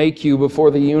determined to make you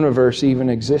before the universe even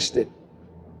existed.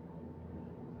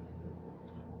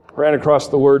 I ran across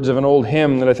the words of an old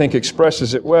hymn that I think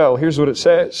expresses it well. Here's what it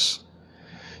says.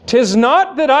 "'Tis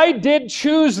not that I did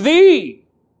choose thee,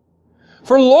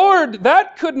 for Lord,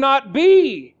 that could not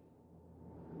be.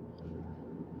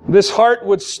 This heart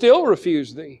would still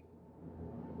refuse thee,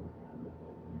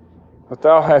 but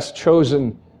thou hast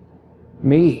chosen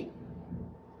me."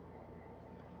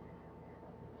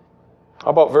 How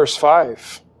about verse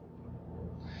 5?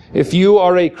 If you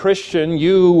are a Christian,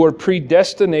 you were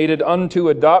predestinated unto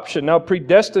adoption. Now,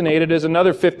 predestinated is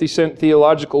another 50-cent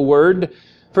theological word,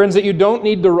 friends, that you don't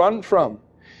need to run from.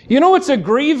 You know, it's a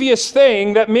grievous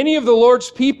thing that many of the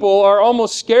Lord's people are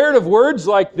almost scared of words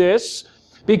like this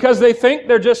because they think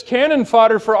they're just cannon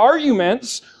fodder for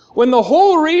arguments, when the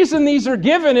whole reason these are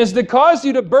given is to cause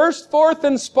you to burst forth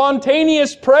in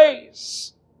spontaneous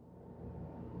praise?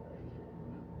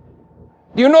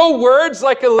 Do you know words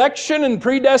like election and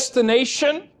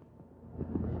predestination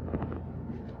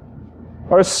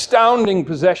are astounding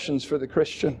possessions for the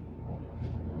Christian?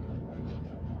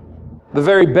 The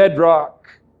very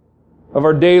bedrock of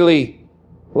our daily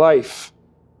life.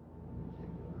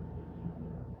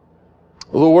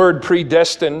 The word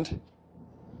predestined,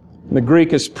 in the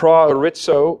Greek is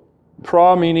proorizo,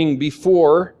 pro meaning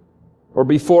before or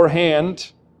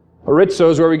beforehand. Orizo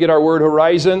is where we get our word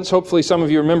horizons. Hopefully some of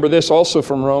you remember this also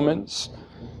from Romans.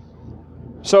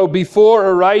 So before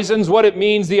horizons, what it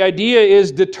means, the idea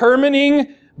is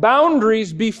determining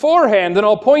boundaries beforehand. And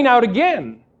I'll point out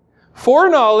again,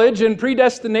 foreknowledge and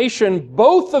predestination,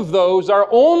 both of those are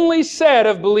only said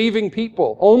of believing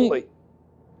people, only.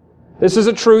 This is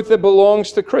a truth that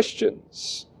belongs to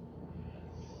Christians.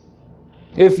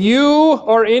 If you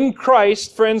are in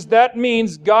Christ, friends, that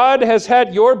means God has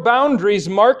had your boundaries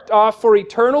marked off for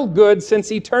eternal good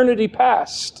since eternity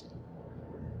past.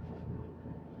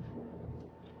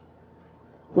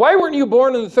 Why weren't you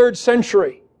born in the 3rd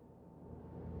century?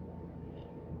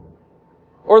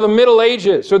 Or the Middle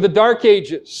Ages, or the Dark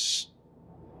Ages?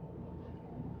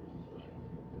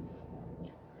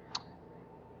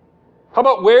 How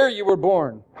about where you were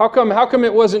born? How come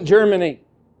it wasn't Germany?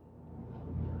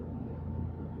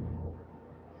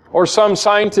 Or some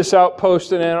scientist's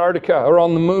outpost in Antarctica or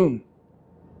on the moon?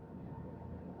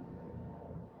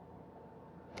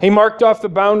 He marked off the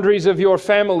boundaries of your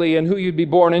family and who you'd be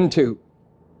born into.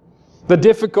 The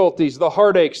difficulties, the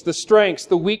heartaches, the strengths,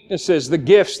 the weaknesses, the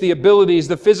gifts, the abilities,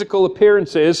 the physical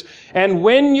appearances, and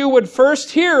when you would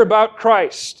first hear about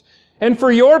Christ. And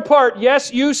for your part,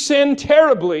 yes, you sinned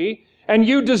terribly, and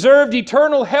you deserved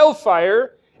eternal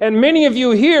hellfire, and many of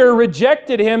you here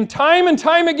rejected Him time and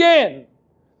time again.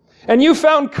 And you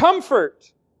found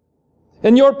comfort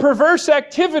in your perverse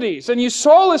activities, and you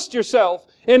solaced yourself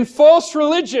in false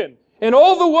religion. And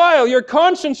all the while, your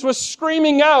conscience was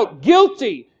screaming out,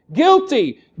 guilty,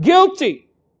 guilty, guilty.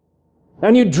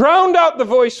 And you drowned out the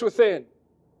voice within.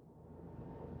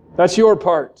 That's your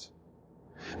part.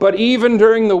 But even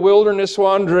during the wilderness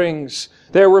wanderings,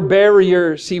 there were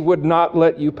barriers He would not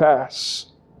let you pass.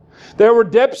 There were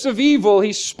depths of evil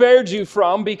He spared you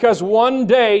from because one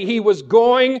day He was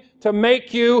going to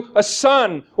make you a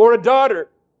son or a daughter.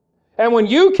 And when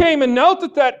you came and knelt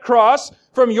at that cross,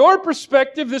 from your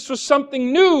perspective, this was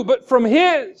something new, but from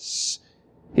His,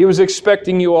 He was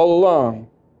expecting you all along.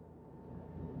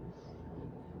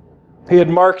 He had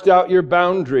marked out your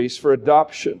boundaries for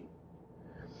adoption.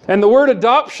 And the word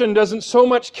adoption doesn't so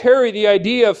much carry the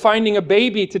idea of finding a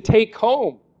baby to take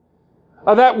home.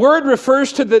 That word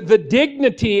refers to the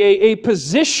dignity, a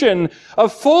position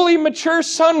of fully mature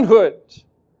sonhood.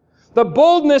 The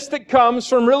boldness that comes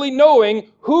from really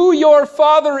knowing who your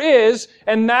Father is,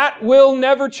 and that will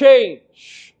never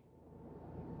change.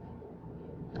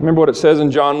 Remember what it says in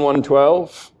John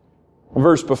 1:12? A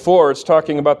verse before, it's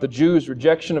talking about the Jews'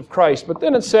 rejection of Christ. But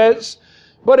then it says,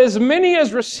 "But as many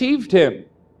as received Him,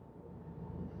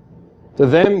 to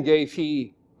them gave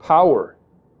He power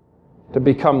to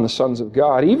become the sons of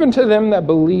God, even to them that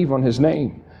believe on His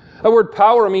name." The word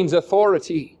power means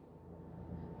authority.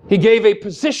 He gave a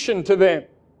position to them.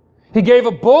 He gave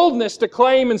a boldness to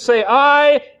claim and say,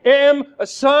 "I am a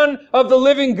son of the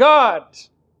living God,"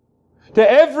 to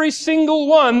every single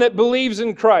one that believes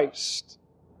in Christ.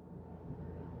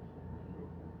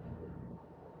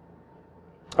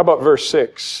 How about verse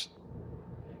 6?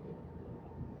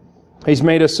 He's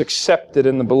made us accepted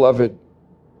in the beloved.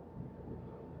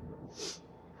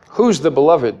 Who's the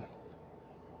beloved?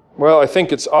 Well, I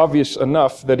think it's obvious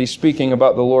enough that he's speaking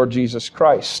about the Lord Jesus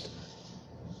Christ.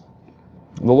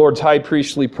 The Lord's high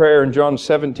priestly prayer in John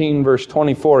 17, verse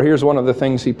 24, here's one of the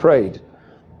things He prayed.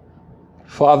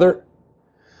 "Father,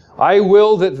 I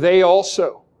will that they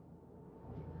also..."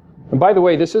 And by the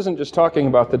way, this isn't just talking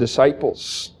about the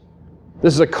disciples.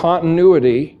 This is a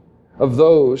continuity of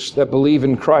those that believe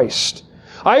in Christ.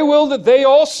 "I will that they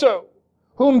also,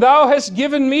 whom Thou hast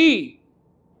given me,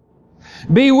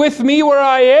 be with me where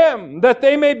I am, that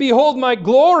they may behold my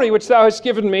glory which Thou hast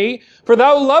given me, for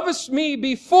Thou lovest me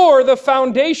before the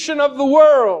foundation of the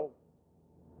world."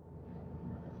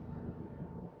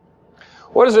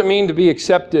 What does it mean to be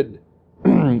accepted?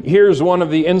 Here's one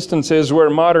of the instances where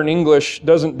modern English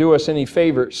doesn't do us any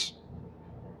favors.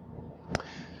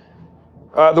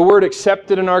 The word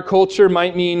accepted in our culture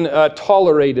might mean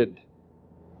tolerated.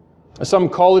 Some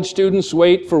college students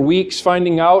wait for weeks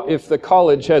finding out if the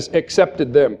college has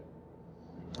accepted them.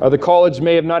 The college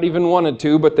may have not even wanted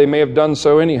to, but they may have done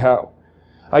so anyhow.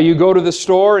 You go to the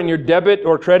store and your debit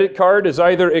or credit card is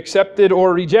either accepted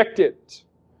or rejected.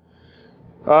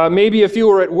 Maybe if you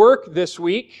were at work this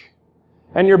week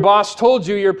and your boss told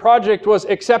you your project was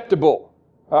acceptable.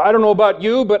 I don't know about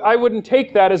you, but I wouldn't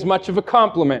take that as much of a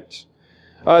compliment.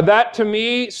 That to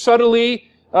me subtly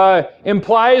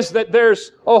implies that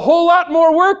there's a whole lot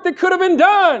more work that could have been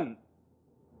done.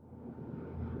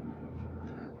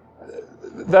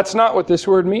 That's not what this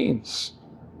word means.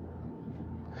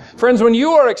 Friends, when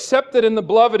you are accepted in the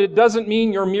beloved, it doesn't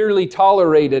mean you're merely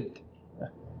tolerated.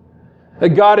 That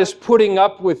God is putting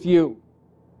up with you.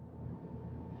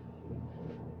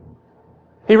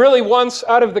 He really wants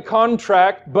out of the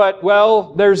contract, but,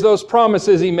 well, there's those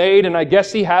promises He made, and I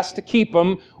guess He has to keep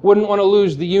them. Wouldn't want to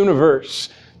lose the universe.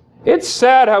 It's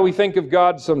sad how we think of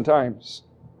God sometimes.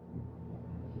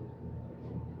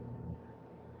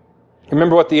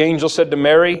 Remember what the angel said to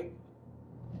Mary?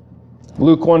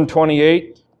 Luke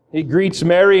 1:28. He greets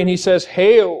Mary and he says,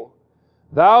 "Hail,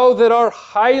 thou that art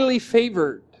highly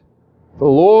favored. The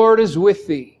Lord is with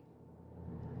thee."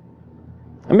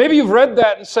 And maybe you've read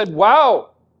that and said,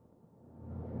 wow,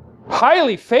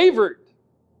 highly favored.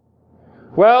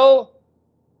 Well,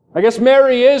 I guess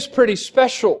Mary is pretty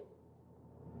special.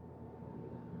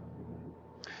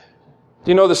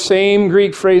 Do you know the same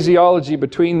Greek phraseology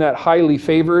between that highly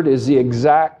favored is the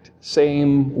exact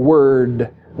same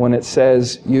word when it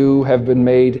says, you have been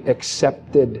made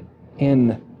accepted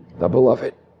in the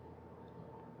beloved.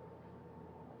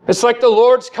 It's like the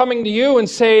Lord's coming to you and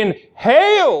saying,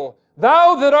 "Hail,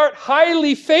 thou that art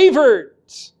highly favored.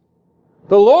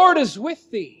 The Lord is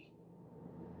with thee."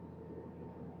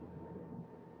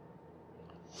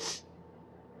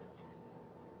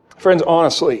 Friends,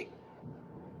 honestly,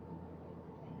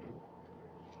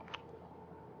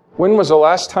 when was the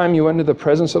last time you went into the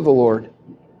presence of the Lord,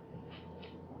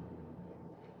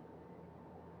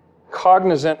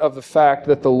 cognizant of the fact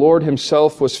that the Lord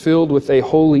Himself was filled with a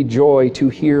holy joy to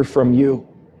hear from you?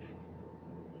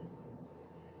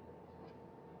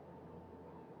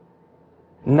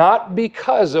 Not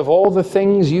because of all the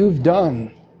things you've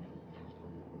done,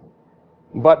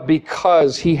 but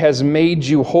because He has made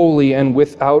you holy and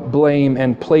without blame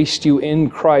and placed you in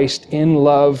Christ in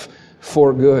love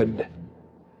for good.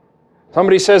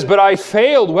 Somebody says, "But I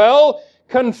failed." Well,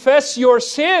 confess your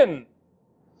sin.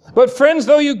 But friends,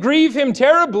 though you grieve Him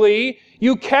terribly,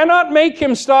 you cannot make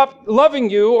Him stop loving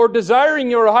you or desiring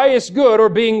your highest good or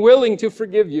being willing to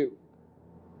forgive you.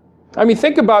 I mean,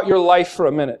 think about your life for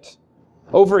a minute.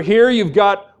 Over here, you've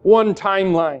got one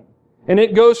timeline. And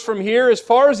it goes from here as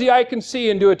far as the eye can see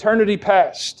into eternity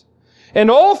past. And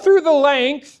all through the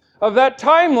length of that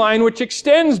timeline, which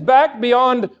extends back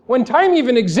beyond when time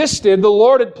even existed, the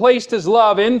Lord had placed His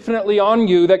love infinitely on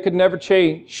you that could never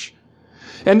change.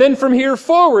 And then from here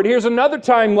forward, here's another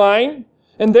timeline.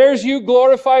 And there's you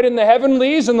glorified in the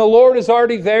heavenlies, and the Lord is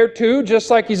already there too, just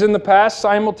like He's in the past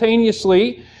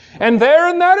simultaneously. And there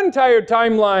in that entire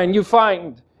timeline, you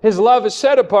find His love is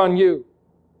set upon you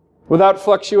without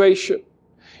fluctuation.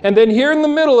 And then here in the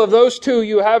middle of those two,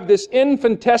 you have this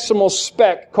infinitesimal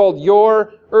speck called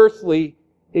your earthly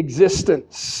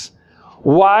existence.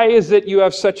 Why is it you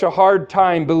have such a hard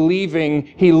time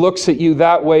believing He looks at you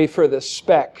that way for the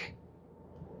speck,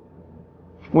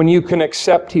 when you can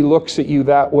accept He looks at you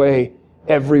that way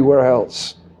everywhere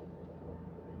else?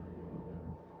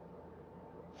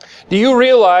 Do you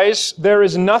realize there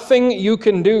is nothing you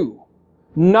can do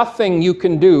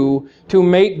to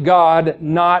make God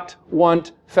not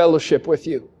want fellowship with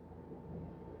you?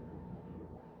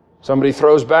 Somebody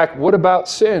throws back, what about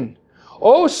sin?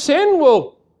 Oh, sin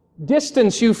will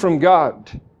distance you from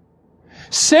God.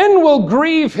 Sin will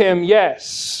grieve Him,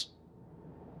 yes.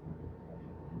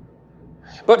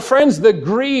 But friends, the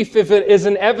grief, if it is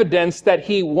an evidence that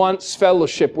He wants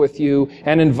fellowship with you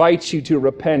and invites you to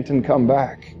repent and come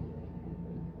back.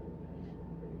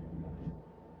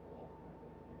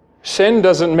 Sin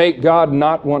doesn't make God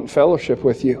not want fellowship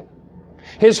with you.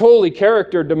 His holy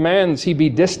character demands He be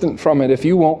distant from it if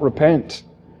you won't repent.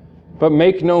 But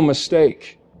make no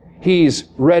mistake, He's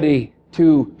ready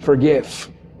to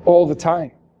forgive all the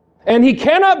time. And He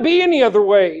cannot be any other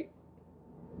way.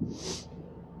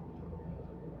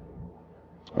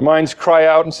 Our minds cry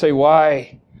out and say,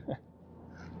 why?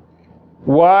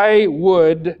 Why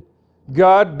would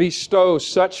God bestow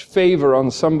such favor on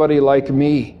somebody like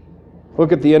me?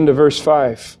 Look at the end of verse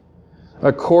 5.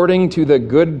 According to the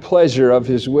good pleasure of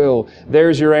His will.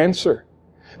 There's your answer.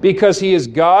 Because He is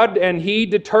God and He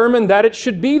determined that it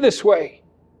should be this way.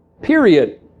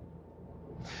 Period.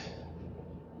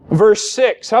 Verse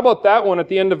 6. How about that one at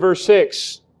the end of verse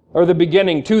 6? Or the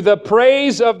beginning. To the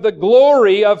praise of the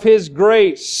glory of His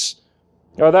grace,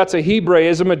 That's a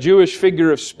Hebraism, a Jewish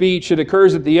figure of speech. It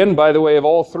occurs at the end, by the way, of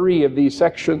all three of these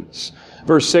sections.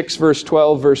 Verse 6, verse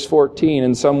 12, verse 14,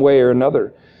 in some way or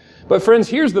another. But friends,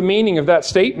 here's the meaning of that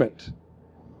statement.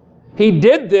 He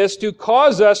did this to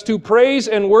cause us to praise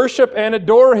and worship and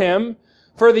adore Him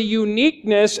for the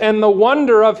uniqueness and the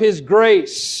wonder of His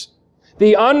grace,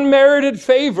 the unmerited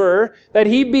favor that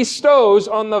He bestows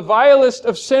on the vilest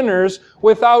of sinners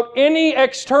without any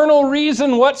external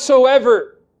reason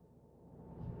whatsoever.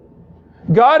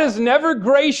 God is never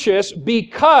gracious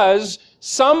because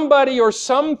somebody or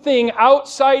something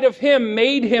outside of Him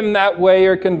made Him that way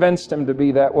or convinced Him to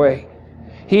be that way.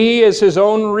 He is His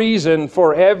own reason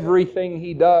for everything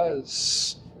He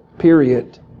does.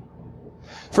 Period.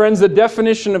 Friends, the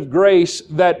definition of grace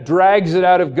that drags it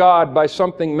out of God by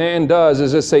something man does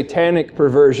is a satanic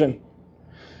perversion.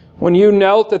 When you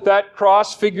knelt at that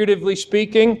cross, figuratively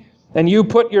speaking, and you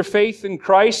put your faith in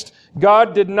Christ,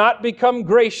 God did not become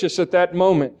gracious at that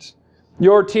moment.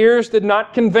 Your tears did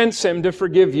not convince Him to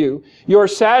forgive you. Your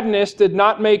sadness did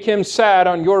not make Him sad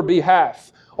on your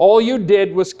behalf. All you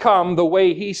did was come the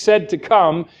way He said to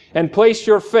come and place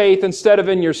your faith instead of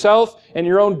in yourself and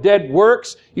your own dead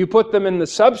works. You put them in the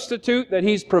substitute that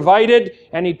He's provided,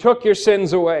 and He took your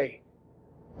sins away.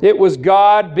 It was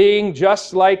God being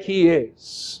just like He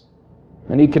is,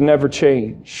 and He can never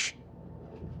change.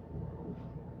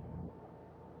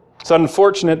 It's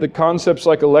unfortunate that concepts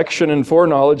like election and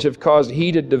foreknowledge have caused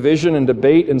heated division and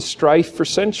debate and strife for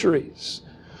centuries.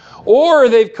 Or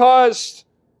they've caused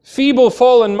feeble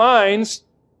fallen minds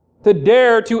to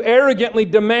dare to arrogantly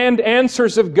demand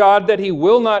answers of God that He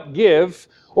will not give,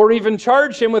 or even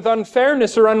charge Him with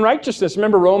unfairness or unrighteousness.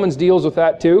 Remember, Romans deals with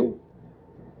that too.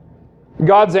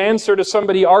 God's answer to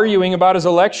somebody arguing about His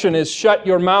election is, "Shut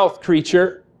your mouth,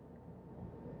 creature."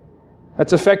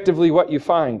 That's effectively what you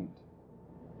find.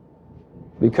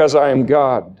 Because I am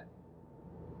God.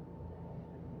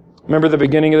 Remember the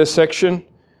beginning of this section?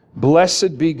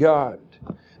 Blessed be God.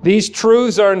 These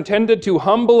truths are intended to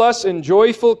humble us in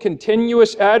joyful,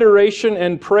 continuous adoration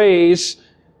and praise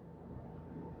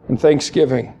and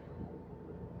thanksgiving.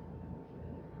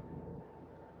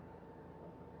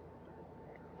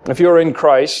 If you're in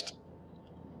Christ,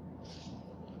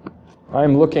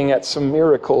 I'm looking at some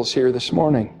miracles here this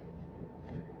morning.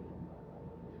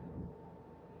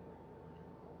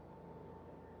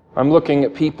 I'm looking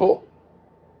at people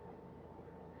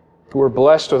who are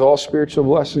blessed with all spiritual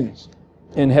blessings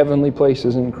in heavenly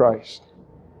places in Christ,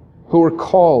 who are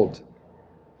called,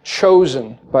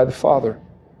 chosen by the Father,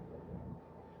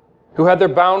 who had their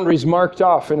boundaries marked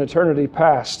off in eternity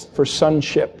past for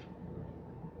sonship,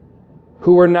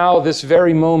 who are now this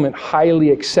very moment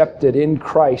highly accepted in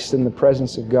Christ in the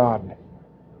presence of God.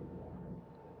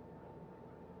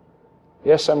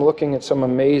 Yes, I'm looking at some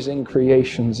amazing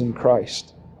creations in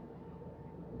Christ.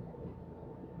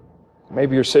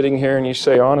 Maybe you're sitting here and you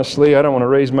say, honestly, I don't want to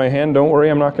raise my hand. Don't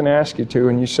worry, I'm not going to ask you to.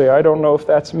 And you say, I don't know if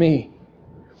that's me.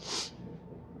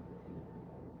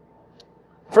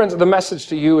 Friends, the message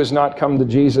to you is not come to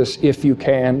Jesus if you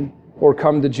can, or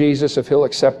come to Jesus if He'll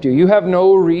accept you. You have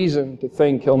no reason to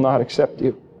think He'll not accept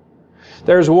you.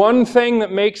 There's one thing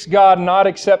that makes God not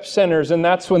accept sinners, and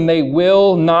that's when they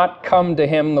will not come to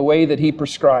Him the way that He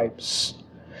prescribes.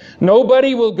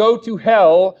 Nobody will go to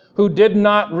hell who did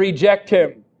not reject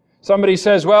Him. Somebody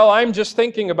says, well, I'm just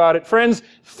thinking about it. Friends,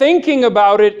 thinking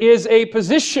about it is a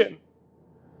position.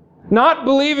 Not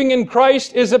believing in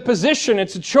Christ is a position.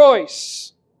 It's a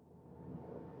choice.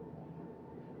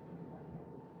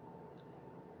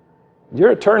 Your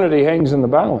eternity hangs in the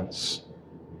balance.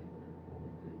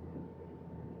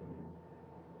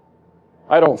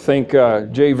 I don't think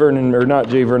John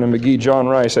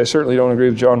Rice, I certainly don't agree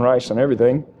with John Rice on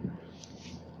everything.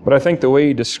 But I think the way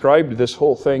he described this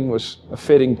whole thing was a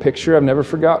fitting picture. I've never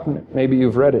forgotten it. Maybe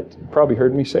you've read it. You probably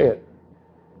heard me say it.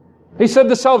 He said,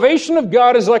 the salvation of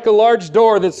God is like a large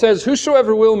door that says,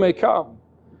 whosoever will may come.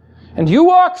 And you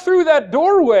walk through that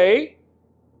doorway,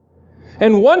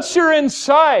 and once you're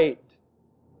inside,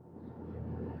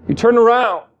 you turn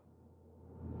around.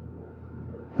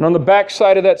 And on the back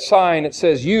side of that sign, it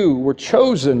says, you were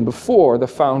chosen before the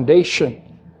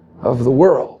foundation of the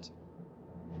world.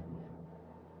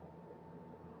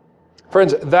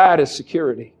 Friends, that is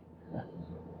security.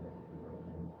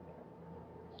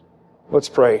 Let's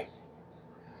pray.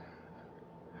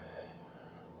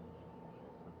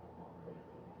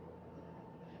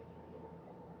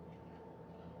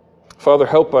 Father,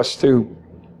 help us to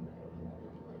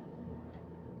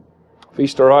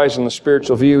feast our eyes on the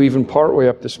spiritual view, even partway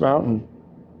up this mountain.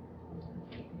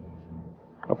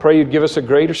 I pray You'd give us a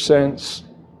greater sense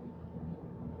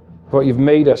of what You've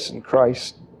made us in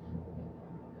Christ.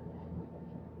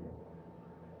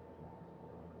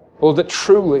 Oh, that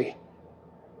truly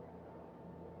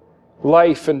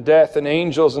life and death and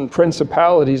angels and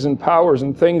principalities and powers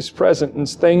and things present and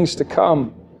things to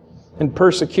come and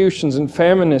persecutions and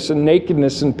famines and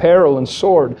nakedness and peril and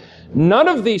sword, none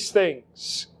of these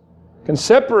things can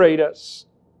separate us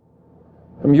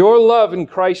from your love in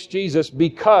Christ Jesus,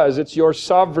 because it's your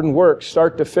sovereign work,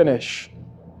 start to finish.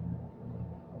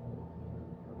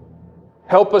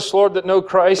 Help us, Lord, that know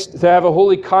Christ, to have a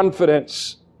holy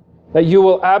confidence that you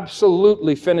will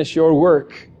absolutely finish your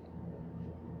work.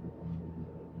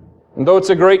 And though it's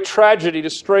a great tragedy to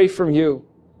stray from you,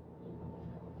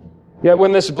 yet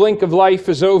when this blink of life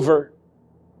is over,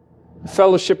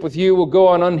 fellowship with you will go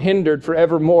on unhindered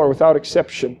forevermore without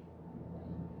exception.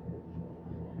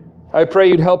 I pray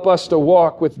you'd help us to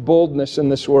walk with boldness in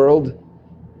this world.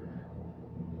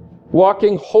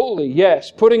 Walking holy,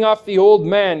 yes. Putting off the old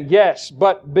man, yes.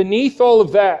 But beneath all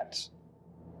of that,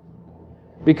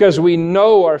 because we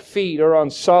know our feet are on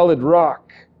solid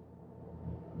rock,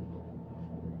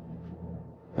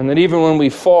 and that even when we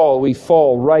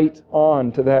fall right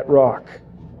on to that rock.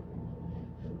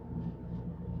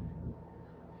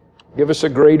 Give us a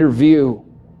greater view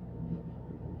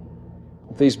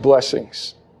of these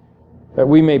blessings, that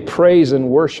we may praise and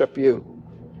worship you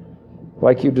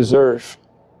like you deserve.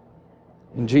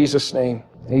 In Jesus' name,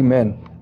 amen.